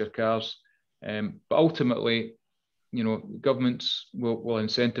passenger cars, but ultimately, you know, governments will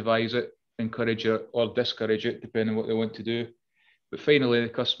incentivise it, encourage it or discourage it, depending on what they want to do. But finally, the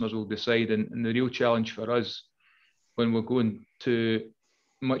customers will decide. And the real challenge for us when we're going to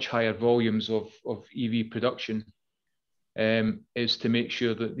much higher volumes of EV production, is to make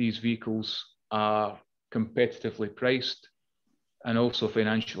sure that these vehicles are competitively priced and also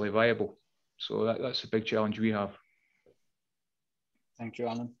financially viable. So that's a big challenge we have. Thank you,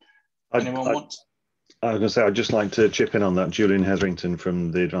 Alan. Anyone want? I was going to say, I'd just like to chip in on that. Julian Hetherington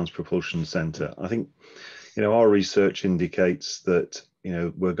from the Advanced Propulsion Centre. I think, our research indicates that,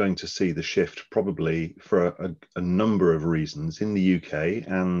 we're going to see the shift probably for a number of reasons in the UK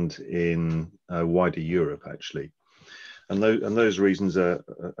and in wider Europe, actually. And those reasons are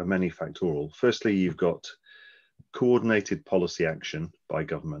many factorial. Firstly, you've got coordinated policy action by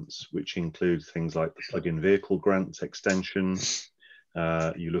governments, which include things like the plug-in vehicle grant extension.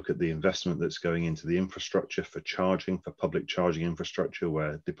 You look at the investment that's going into the infrastructure for charging, for public charging infrastructure,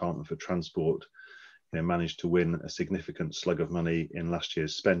 where Department for Transport managed to win a significant slug of money in last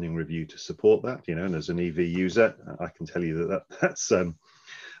year's spending review to support that. And as an EV user, I can tell you that's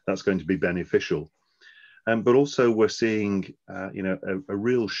going to be beneficial. But also we're seeing, a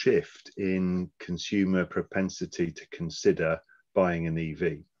real shift in consumer propensity to consider buying an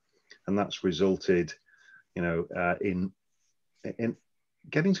EV, and that's resulted, in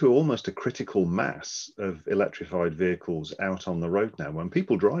getting to almost a critical mass of electrified vehicles out on the road now. When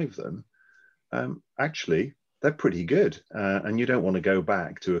people drive them, actually they're pretty good, and you don't want to go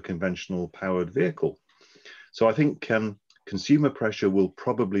back to a conventional powered vehicle. So I think consumer pressure will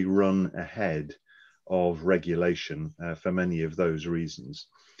probably run ahead of regulation for many of those reasons.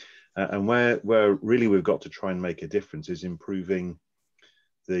 And where really we've got to try and make a difference is improving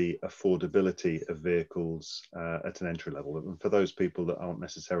the affordability of vehicles at an entry level, and for those people that aren't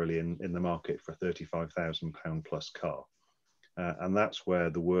necessarily in the market for a £35,000 plus car. And that's where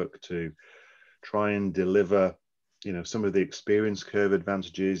the work to try and deliver, some of the experience curve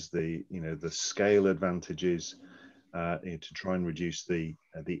advantages, the scale advantages, to try and reduce the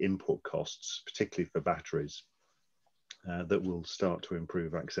input costs, particularly for batteries, that will start to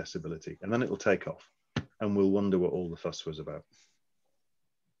improve accessibility. And then it will take off, and we'll wonder what all the fuss was about.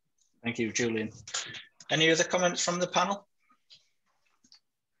 Thank you, Julian. Any other comments from the panel?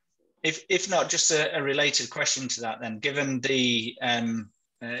 If not, just a related question to that then. Given the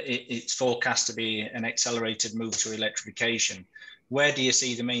it's forecast to be an accelerated move to electrification, where do you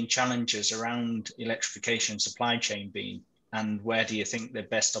see the main challenges around electrification supply chain being, and where do you think the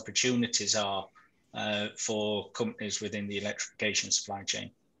best opportunities are for companies within the electrification supply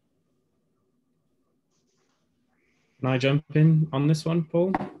chain? Can I jump in on this one,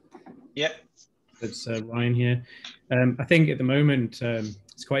 Paul? Yep. It's Ryan here. I think at the moment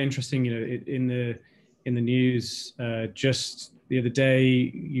it's quite interesting. In the news just the other day,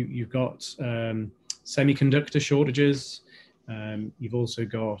 you've got semiconductor shortages. You've also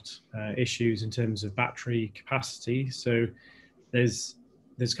got issues in terms of battery capacity. So there's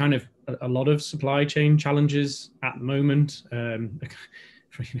kind of a lot of supply chain challenges at the moment,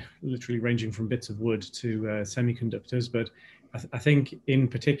 literally ranging from bits of wood to semiconductors. But I think in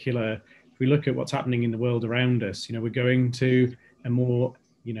particular, if we look at what's happening in the world around us, we're going to a more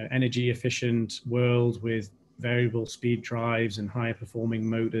energy efficient world with variable speed drives and higher performing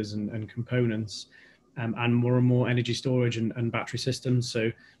motors and components. And more energy storage and battery systems.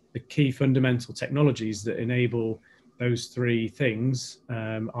 So the key fundamental technologies that enable those three things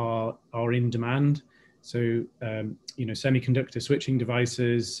are in demand. So semiconductor switching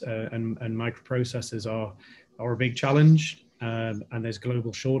devices and microprocessors are a big challenge, and there's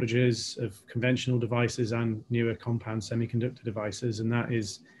global shortages of conventional devices and newer compound semiconductor devices, and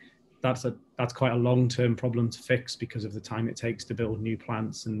that's quite a long-term problem to fix because of the time it takes to build new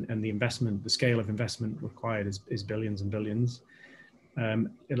plants, and the scale of investment required is billions and billions.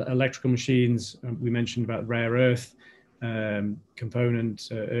 Electrical machines, we mentioned about rare earth component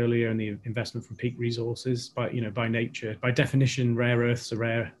earlier, and the investment from peak resources. By nature, by definition, rare earths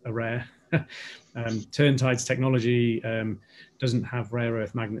are rare. Turntide's technology doesn't have rare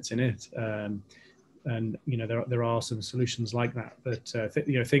earth magnets in it. And there are some solutions like that, but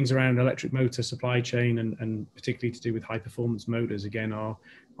things around electric motor supply chain and particularly to do with high performance motors again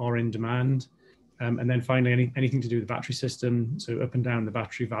are in demand. And then finally, anything to do with the battery system, so up and down the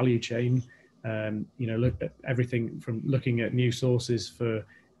battery value chain. Look at everything from looking at new sources for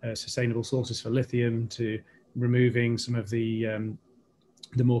sustainable sources for lithium to removing some of the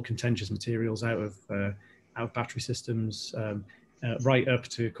more contentious materials out of battery systems. Right up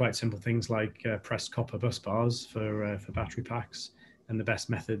to quite simple things like pressed copper bus bars for battery packs, and the best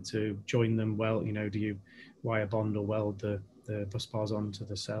method to join them well. Do you wire bond or weld the bus bars onto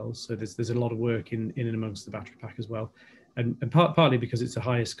the cells? So there's a lot of work in and amongst the battery pack as well, and partly because it's the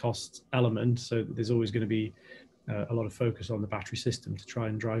highest cost element. So there's always going to be a lot of focus on the battery system to try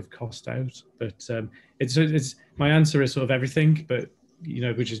and drive cost out. But it's my answer is sort of everything, but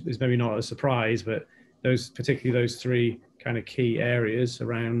which is maybe not a surprise, but particularly those three kind of key areas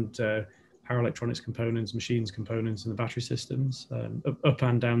around power electronics components, machines components, and the battery systems, up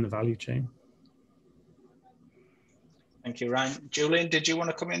and down the value chain. Thank you, Ryan. Julian, did you want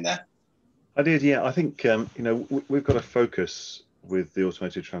to come in there? I did, yeah. I think we've got a focus with the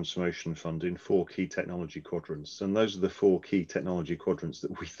Automotive Transformation Fund in 4 key technology quadrants, and those are the 4 key technology quadrants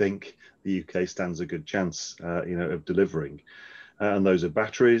that we think the UK stands a good chance, of delivering. And those are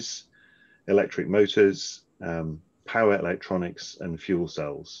batteries, electric motors, power electronics, and fuel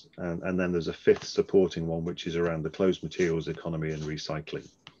cells. And then there's a 5th supporting one, which is around the closed materials economy and recycling.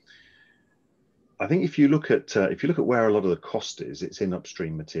 I think if you look at where a lot of the cost is, it's in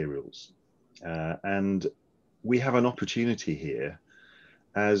upstream materials, and we have an opportunity here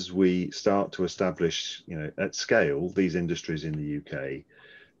as we start to establish, at scale, these industries in the UK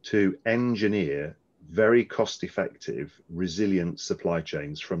to engineer very cost-effective, resilient supply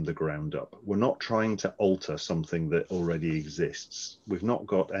chains from the ground up. We're not trying to alter something that already exists. We've not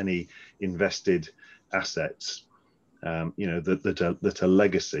got any invested assets, that are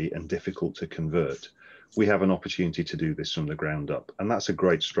legacy and difficult to convert. We have an opportunity to do this from the ground up, and that's a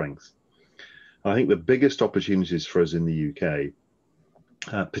great strength. I think the biggest opportunities for us in the UK,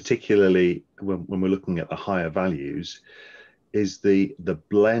 particularly when we're looking at the higher values, is the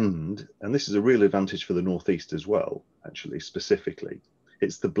blend, and this is a real advantage for the Northeast as well, actually, specifically.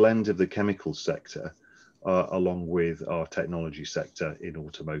 It's the blend of the chemical sector along with our technology sector in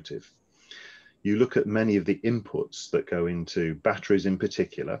automotive. You look at many of the inputs that go into batteries in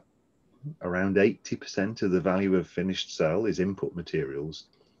particular, around 80% of the value of finished cell is input materials,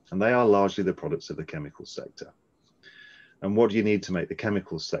 and they are largely the products of the chemical sector. And what do you need to make the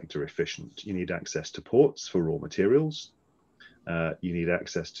chemical sector efficient? You need access to ports for raw materials. You need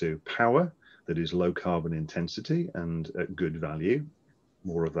access to power that is low carbon intensity and at good value.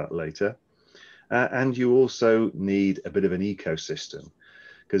 More of that later. And you also need a bit of an ecosystem,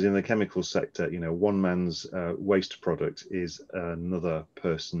 because in the chemical sector, one man's waste product is another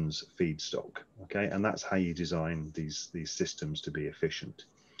person's feedstock. Okay, and that's how you design these systems to be efficient.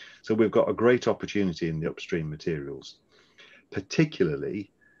 So we've got a great opportunity in the upstream materials,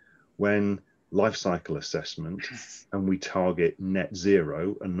 particularly when life cycle assessment and we target net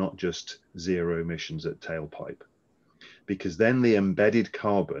zero and not just zero emissions at tailpipe, because then the embedded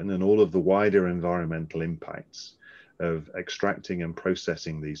carbon and all of the wider environmental impacts of extracting and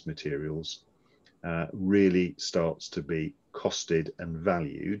processing these materials really starts to be costed and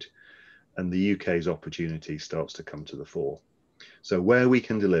valued, and the UK's opportunity starts to come to the fore. So where we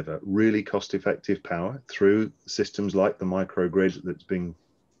can deliver really cost-effective power through systems like the microgrid that's being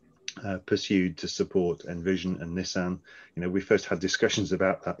pursued to support Envision and Nissan. We first had discussions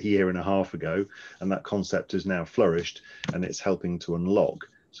about that a year and a half ago, and that concept has now flourished, and it's helping to unlock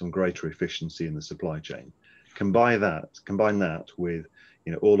some greater efficiency in the supply chain. Combine that with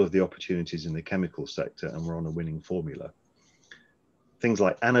all of the opportunities in the chemical sector, and we're on a winning formula. Things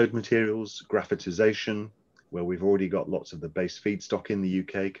like anode materials, graphitization, where we've already got lots of the base feedstock in the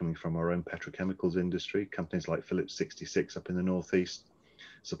UK coming from our own petrochemicals industry, companies like Phillips 66 up in the Northeast,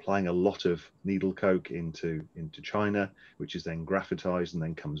 supplying a lot of needle coke into China, which is then graphitized and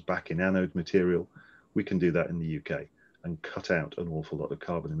then comes back in anode material. We can do that in the UK and cut out an awful lot of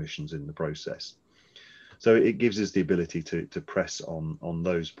carbon emissions in the process. So it gives us the ability to press on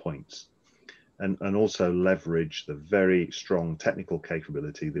those points and also leverage the very strong technical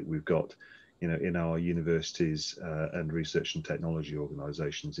capability that we've got in our universities and research and technology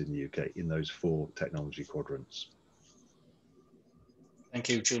organisations in the UK in those 4 technology quadrants. Thank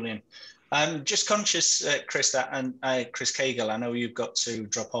you, Julian. I'm just conscious, Chris, and Chris Cagle, I know you've got to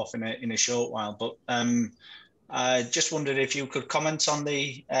drop off in a short while, but I just wondered if you could comment on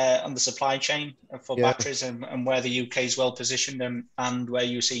the supply chain for batteries and where the UK is well positioned and where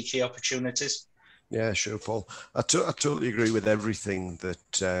you see key opportunities. Yeah, sure, Paul. I totally agree with everything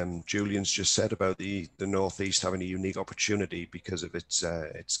that Julian's just said about the Northeast having a unique opportunity because of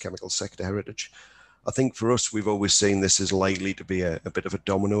its chemical sector heritage. I think for us, we've always seen this as likely to be a bit of a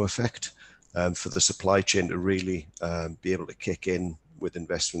domino effect for the supply chain to really be able to kick in with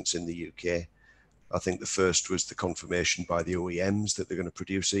investments in the UK. I think the first was the confirmation by the OEMs that they're going to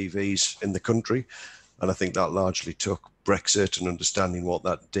produce EVs in the country. And I think that largely took Brexit and understanding what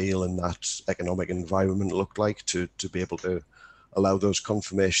that deal and that economic environment looked like to be able to allow those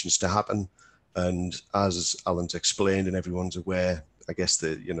confirmations to happen. And as Alan's explained and everyone's aware, I guess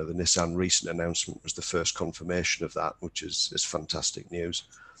the Nissan recent announcement was the first confirmation of that, which is fantastic news.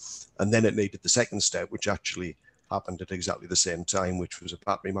 And then it needed the second step, which actually happened at exactly the same time, which was a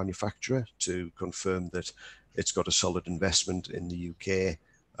battery manufacturer to confirm that it's got a solid investment in the UK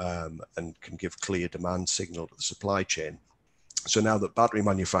and can give clear demand signal to the supply chain. So now that battery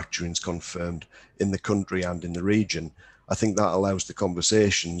manufacturing is confirmed in the country and in the region, I think that allows the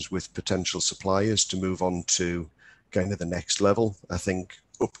conversations with potential suppliers to move on to kind of the next level. I think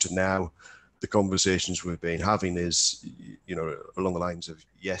up to now, the conversations we've been having is, you know, along the lines of,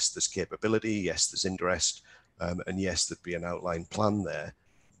 yes, there's capability, yes, there's interest, and yes, there'd be an outline plan there.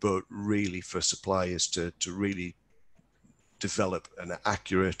 But really for suppliers to really develop an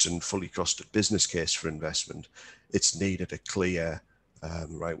accurate and fully costed business case for investment, it's needed a clear,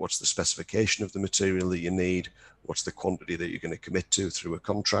 right, what's the specification of the material that you need? What's the quantity that you're going to commit to through a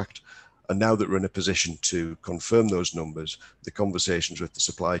contract? And now that we're in a position to confirm those numbers, the conversations with the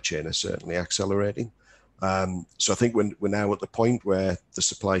supply chain are certainly accelerating. So I think we're now at the point where the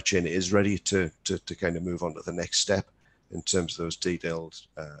supply chain is ready to kind of move on to the next step in terms of those detailed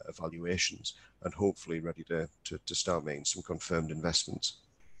evaluations, and hopefully ready to start making some confirmed investments.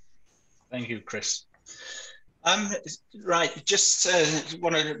 Thank you, Chris. Right, just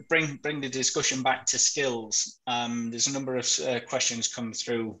want to bring the discussion back to skills. There's a number of questions come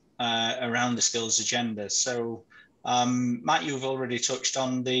through around the skills agenda. So, Matt, you've already touched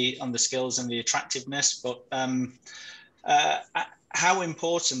on the skills and the attractiveness, but how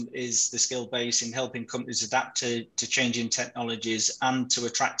important is the skill base in helping companies adapt to changing technologies and to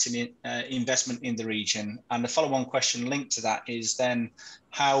attracting investment in the region? And the follow-on question linked to that is then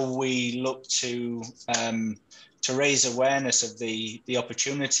how we look to raise awareness of the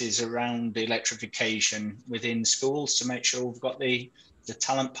opportunities around electrification within schools to make sure we've got the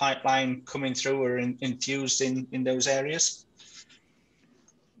talent pipeline coming through or infused in those areas.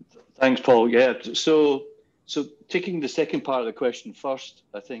 Thanks, Paul. Yeah, so taking the second part of the question first,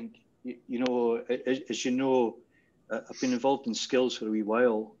 I think, you know, as you know, I've been involved in skills for a wee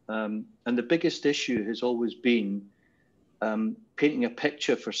while, and the biggest issue has always been painting a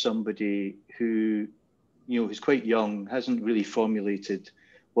picture for somebody who, you know, who's quite young, hasn't really formulated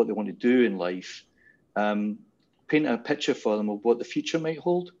what they want to do in life, painting a picture for them of what the future might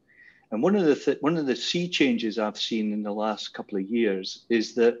hold. And one of the sea changes I've seen in the last couple of years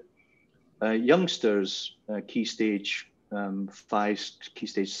is that youngsters, key stage 5, key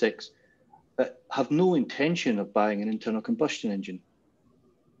stage 6, have no intention of buying an internal combustion engine.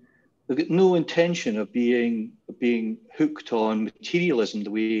 They've got no intention of being hooked on materialism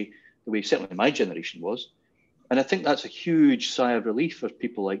the way certainly my generation was. And I think that's a huge sigh of relief for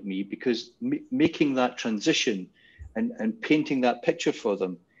people like me, because making that transition and painting that picture for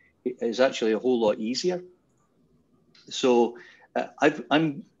them is actually a whole lot easier. So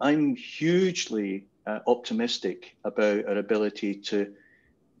I'm hugely optimistic about our ability to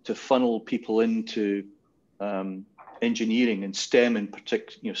funnel people into engineering and STEM in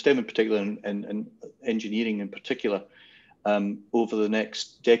particular, and engineering in particular over the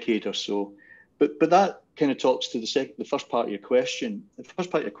next decade or so. But that kind of talks to the first part of your question. The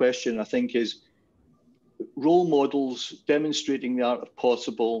first part of your question, I think, is role models demonstrating the art of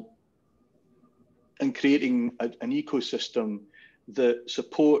possible and creating an ecosystem that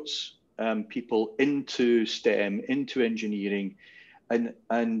supports people into STEM, into engineering,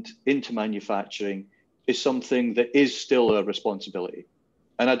 and into manufacturing is something that is still a responsibility.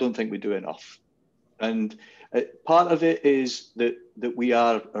 And I don't think we do enough. And part of it is that we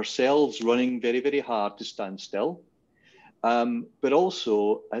are ourselves running very, very hard to stand still. But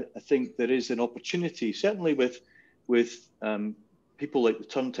also, I think there is an opportunity, certainly with people like the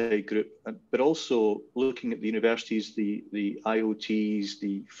Turntide group, but also looking at the universities, the IoTs,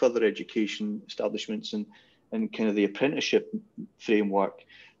 the further education establishments, and kind of the apprenticeship framework.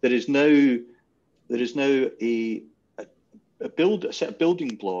 There is now a set of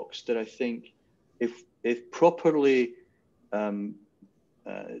building blocks that I think, if properly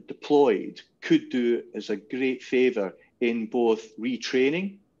deployed, could do us a great favour in both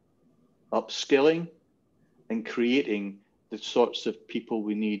retraining, upskilling, and creating the sorts of people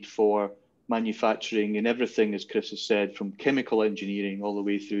we need for manufacturing and everything, as Chris has said, from chemical engineering all the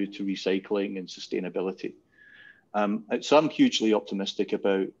way through to recycling and sustainability. So I'm hugely optimistic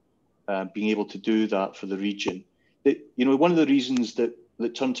about being able to do that for the region. One of the reasons that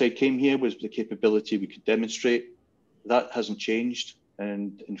Turntide came here was the capability we could demonstrate. That hasn't changed.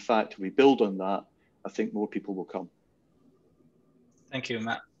 And in fact, if we build on that, I think more people will come. Thank you,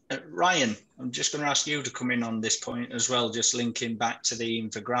 Matt. Ryan, I'm just going to ask you to come in on this point as well, just linking back to the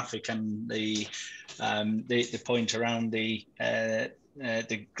infographic and the point around the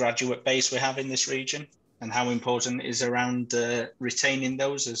graduate base we have in this region and how important it is around retaining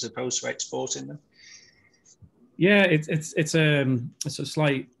those as opposed to exporting them. Yeah, it's a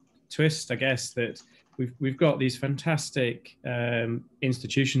slight twist, I guess, that we've got these fantastic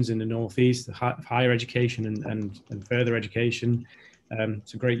institutions in the Northeast, higher education and further education,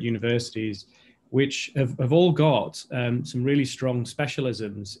 some great universities, which have all got some really strong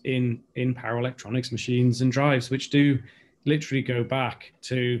specialisms in power electronics, machines and drives, which do literally go back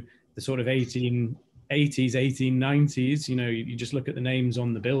to the sort of 1880s, 1890s. You know, you just look at the names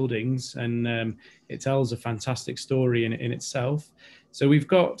on the buildings, and it tells a fantastic story in itself. So we've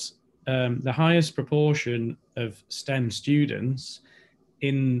got the highest proportion of STEM students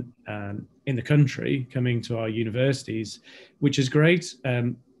in the country coming to our universities, which is great.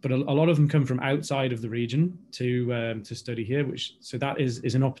 But a lot of them come from outside of the region to study here, so that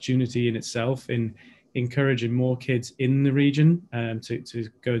is an opportunity in itself in encouraging more kids in the region to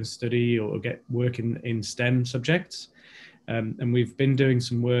go and study or get work in STEM subjects. And we've been doing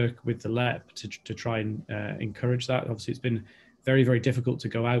some work with the LEP to try and encourage that. Obviously, it's been very, very difficult to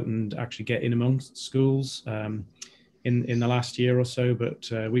go out and actually get in amongst schools in the last year or so,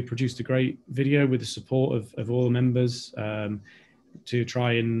 but we produced a great video with the support of all the members to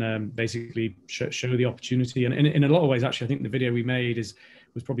try and basically show the opportunity. And in a lot of ways, actually, I think the video we made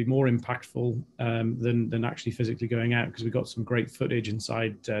was probably more impactful than actually physically going out, because we got some great footage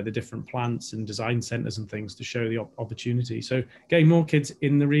inside the different plants and design centers and things to show the opportunity. So getting more kids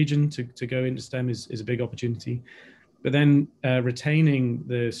in the region to go into STEM is a big opportunity. But then retaining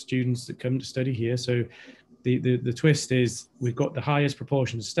the students that come to study here. So the twist is we've got the highest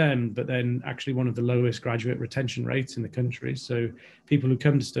proportion of STEM, but then actually one of the lowest graduate retention rates in the country. So people who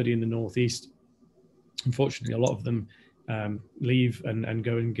come to study in the Northeast, unfortunately, a lot of them leave and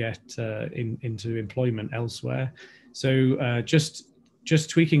go and get into employment elsewhere. So just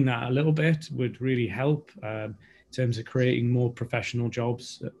tweaking that a little bit would really help in terms of creating more professional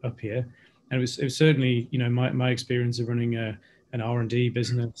jobs up here. And it was certainly, you know, my experience of running an R&D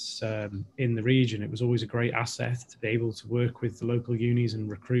business in the region. It was always a great asset to be able to work with the local unis and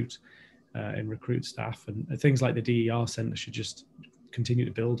recruit staff, and things like the DER Centre should just continue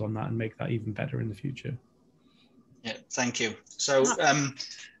to build on that and make that even better in the future. Yeah, thank you. So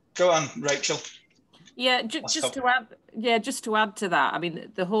go on, Rachel. Yeah, just to add to that, I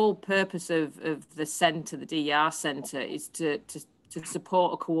mean, the whole purpose of the centre, the DER Centre, is to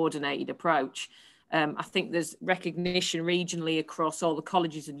support a coordinated approach. I think there's recognition regionally across all the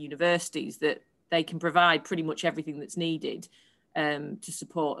colleges and universities that they can provide pretty much everything that's needed to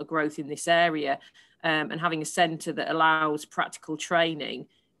support a growth in this area. And having a centre that allows practical training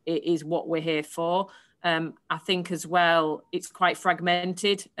is what we're here for. I think as well, it's quite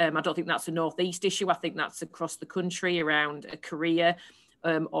fragmented. I don't think that's a Northeast issue. I think that's across the country around a career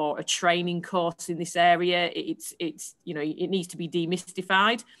or a training course in this area. It's you know, it needs to be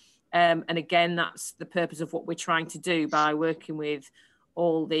demystified. And again, that's the purpose of what we're trying to do by working with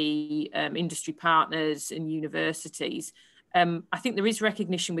all the industry partners and universities. I think there is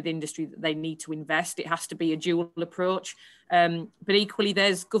recognition with industry that they need to invest. It has to be a dual approach. But equally,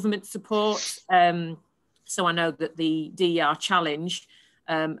 there's government support. So I know that the DER Challenge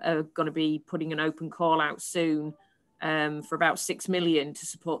are going to be putting an open call out soon for about 6 million to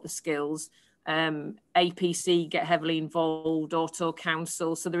support the skills. APC get heavily involved, Auto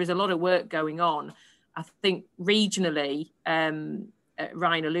Council. So there is a lot of work going on. I think regionally,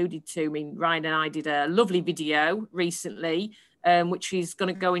 Ryan alluded to, I mean, Ryan and I did a lovely video recently, which is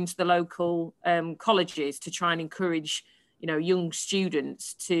going to go into the local colleges to try and encourage, you know, young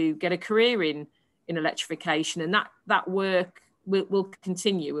students to get a career in electrification. And that work will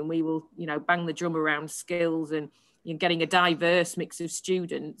continue, and we will, you know, bang the drum around skills and, you know, getting a diverse mix of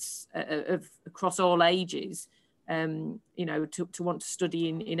students across all ages, you know, to want to study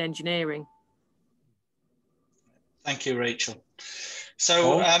in engineering. Thank you, Rachel.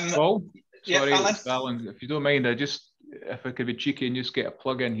 So, Paul, sorry, Alan? Alan, if you don't mind, if I could be cheeky and just get a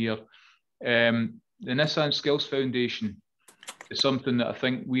plug in here. The Nissan Skills Foundation is something that I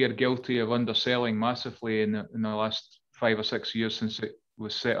think we are guilty of underselling massively in the last 5 or 6 years since it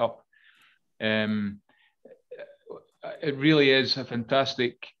was set up. It really is a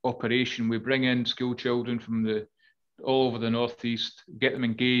fantastic operation. We bring in school children from all over the Northeast, get them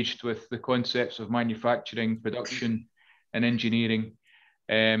engaged with the concepts of manufacturing, production and engineering.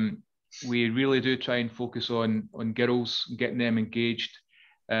 We really do try and focus on girls, getting them engaged.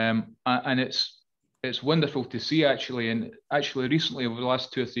 And it's wonderful to see, actually. And actually recently, over the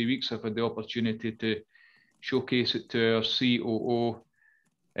last 2 or 3 weeks, I've had the opportunity to showcase it to our COO,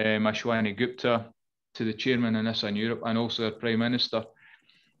 Ashwani Gupta, to the chairman of Nissan Europe, and also our Prime Minister.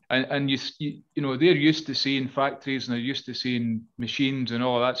 and you know, they're used to seeing factories and they're used to seeing machines and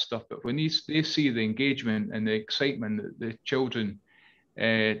all that stuff. But when they see the engagement and the excitement that the children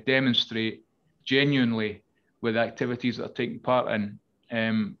demonstrate genuinely with activities that are taking part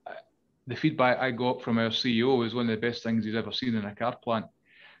in, the feedback I got from our CEO was one of the best things he's ever seen in a car plant.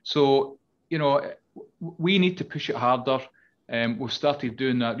 So, you know, we need to push it harder. We've started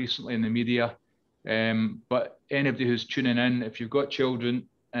doing that recently in the media. But anybody who's tuning in, if you've got children,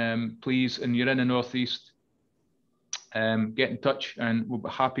 please, and you're in the Northeast, get in touch, and we'll be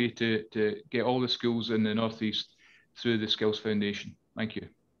happy to get all the schools in the Northeast through the Skills Foundation. Thank you.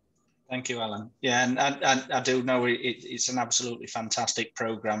 Thank you, Alan. Yeah, and I do know it's an absolutely fantastic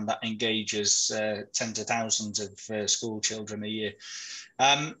program that engages tens of thousands of school children a year.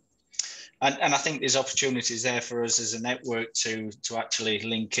 And I think there's opportunities there for us as a network to actually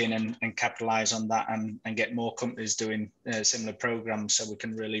link in and capitalize on that and get more companies doing similar programs, so we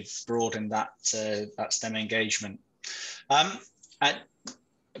can really broaden that STEM engagement.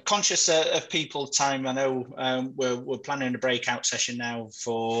 Conscious of people time, I know we're planning a breakout session now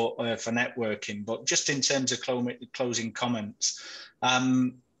for networking, but just in terms of closing comments,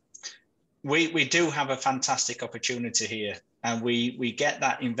 we do have a fantastic opportunity here, and we get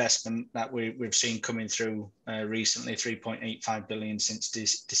that investment that we've seen coming through recently, 3.85 billion since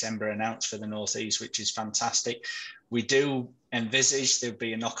December announced for the Northeast, which is fantastic. We do envisage there'll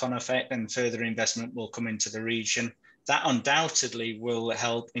be a knock-on effect and further investment will come into the region. That undoubtedly will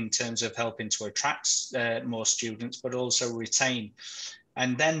help in terms of helping to attract more students, but also retain.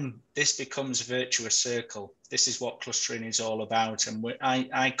 And then this becomes a virtuous circle. This is what clustering is all about. And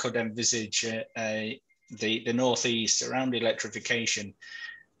I could envisage the Northeast around electrification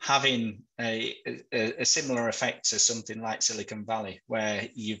having a similar effect to something like Silicon Valley, where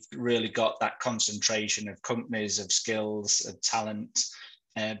you've really got that concentration of companies, of skills, of talent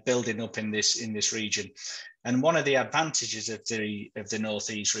building up in this region. And one of the advantages of the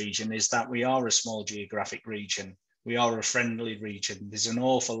Northeast region is that we are a small geographic region. We are a friendly region. There's an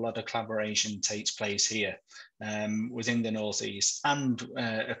awful lot of collaboration takes place here within the Northeast and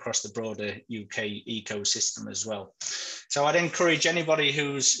across the broader UK ecosystem as well. So I'd encourage anybody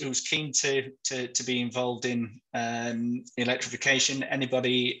who's keen to be involved in electrification,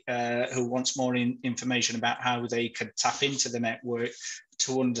 anybody who wants more information about how they could tap into the network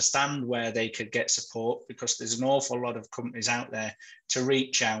to understand where they could get support, because there's an awful lot of companies out there to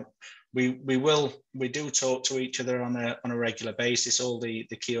reach out. We do talk to each other on a regular basis, all the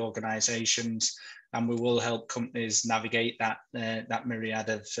key organisations, and we will help companies navigate that myriad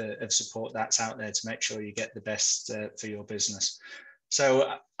of support that's out there to make sure you get the best for your business.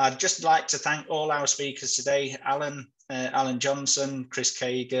 So I'd just like to thank all our speakers today: Alan Johnson, Chris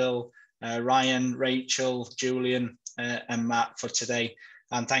Cahill, Ryan, Rachel, Julian, and Matt for today,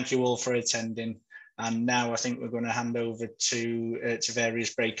 and thank you all for attending. And now I think we're going to hand over to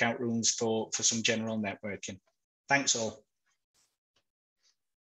various breakout rooms for some general networking. Thanks all.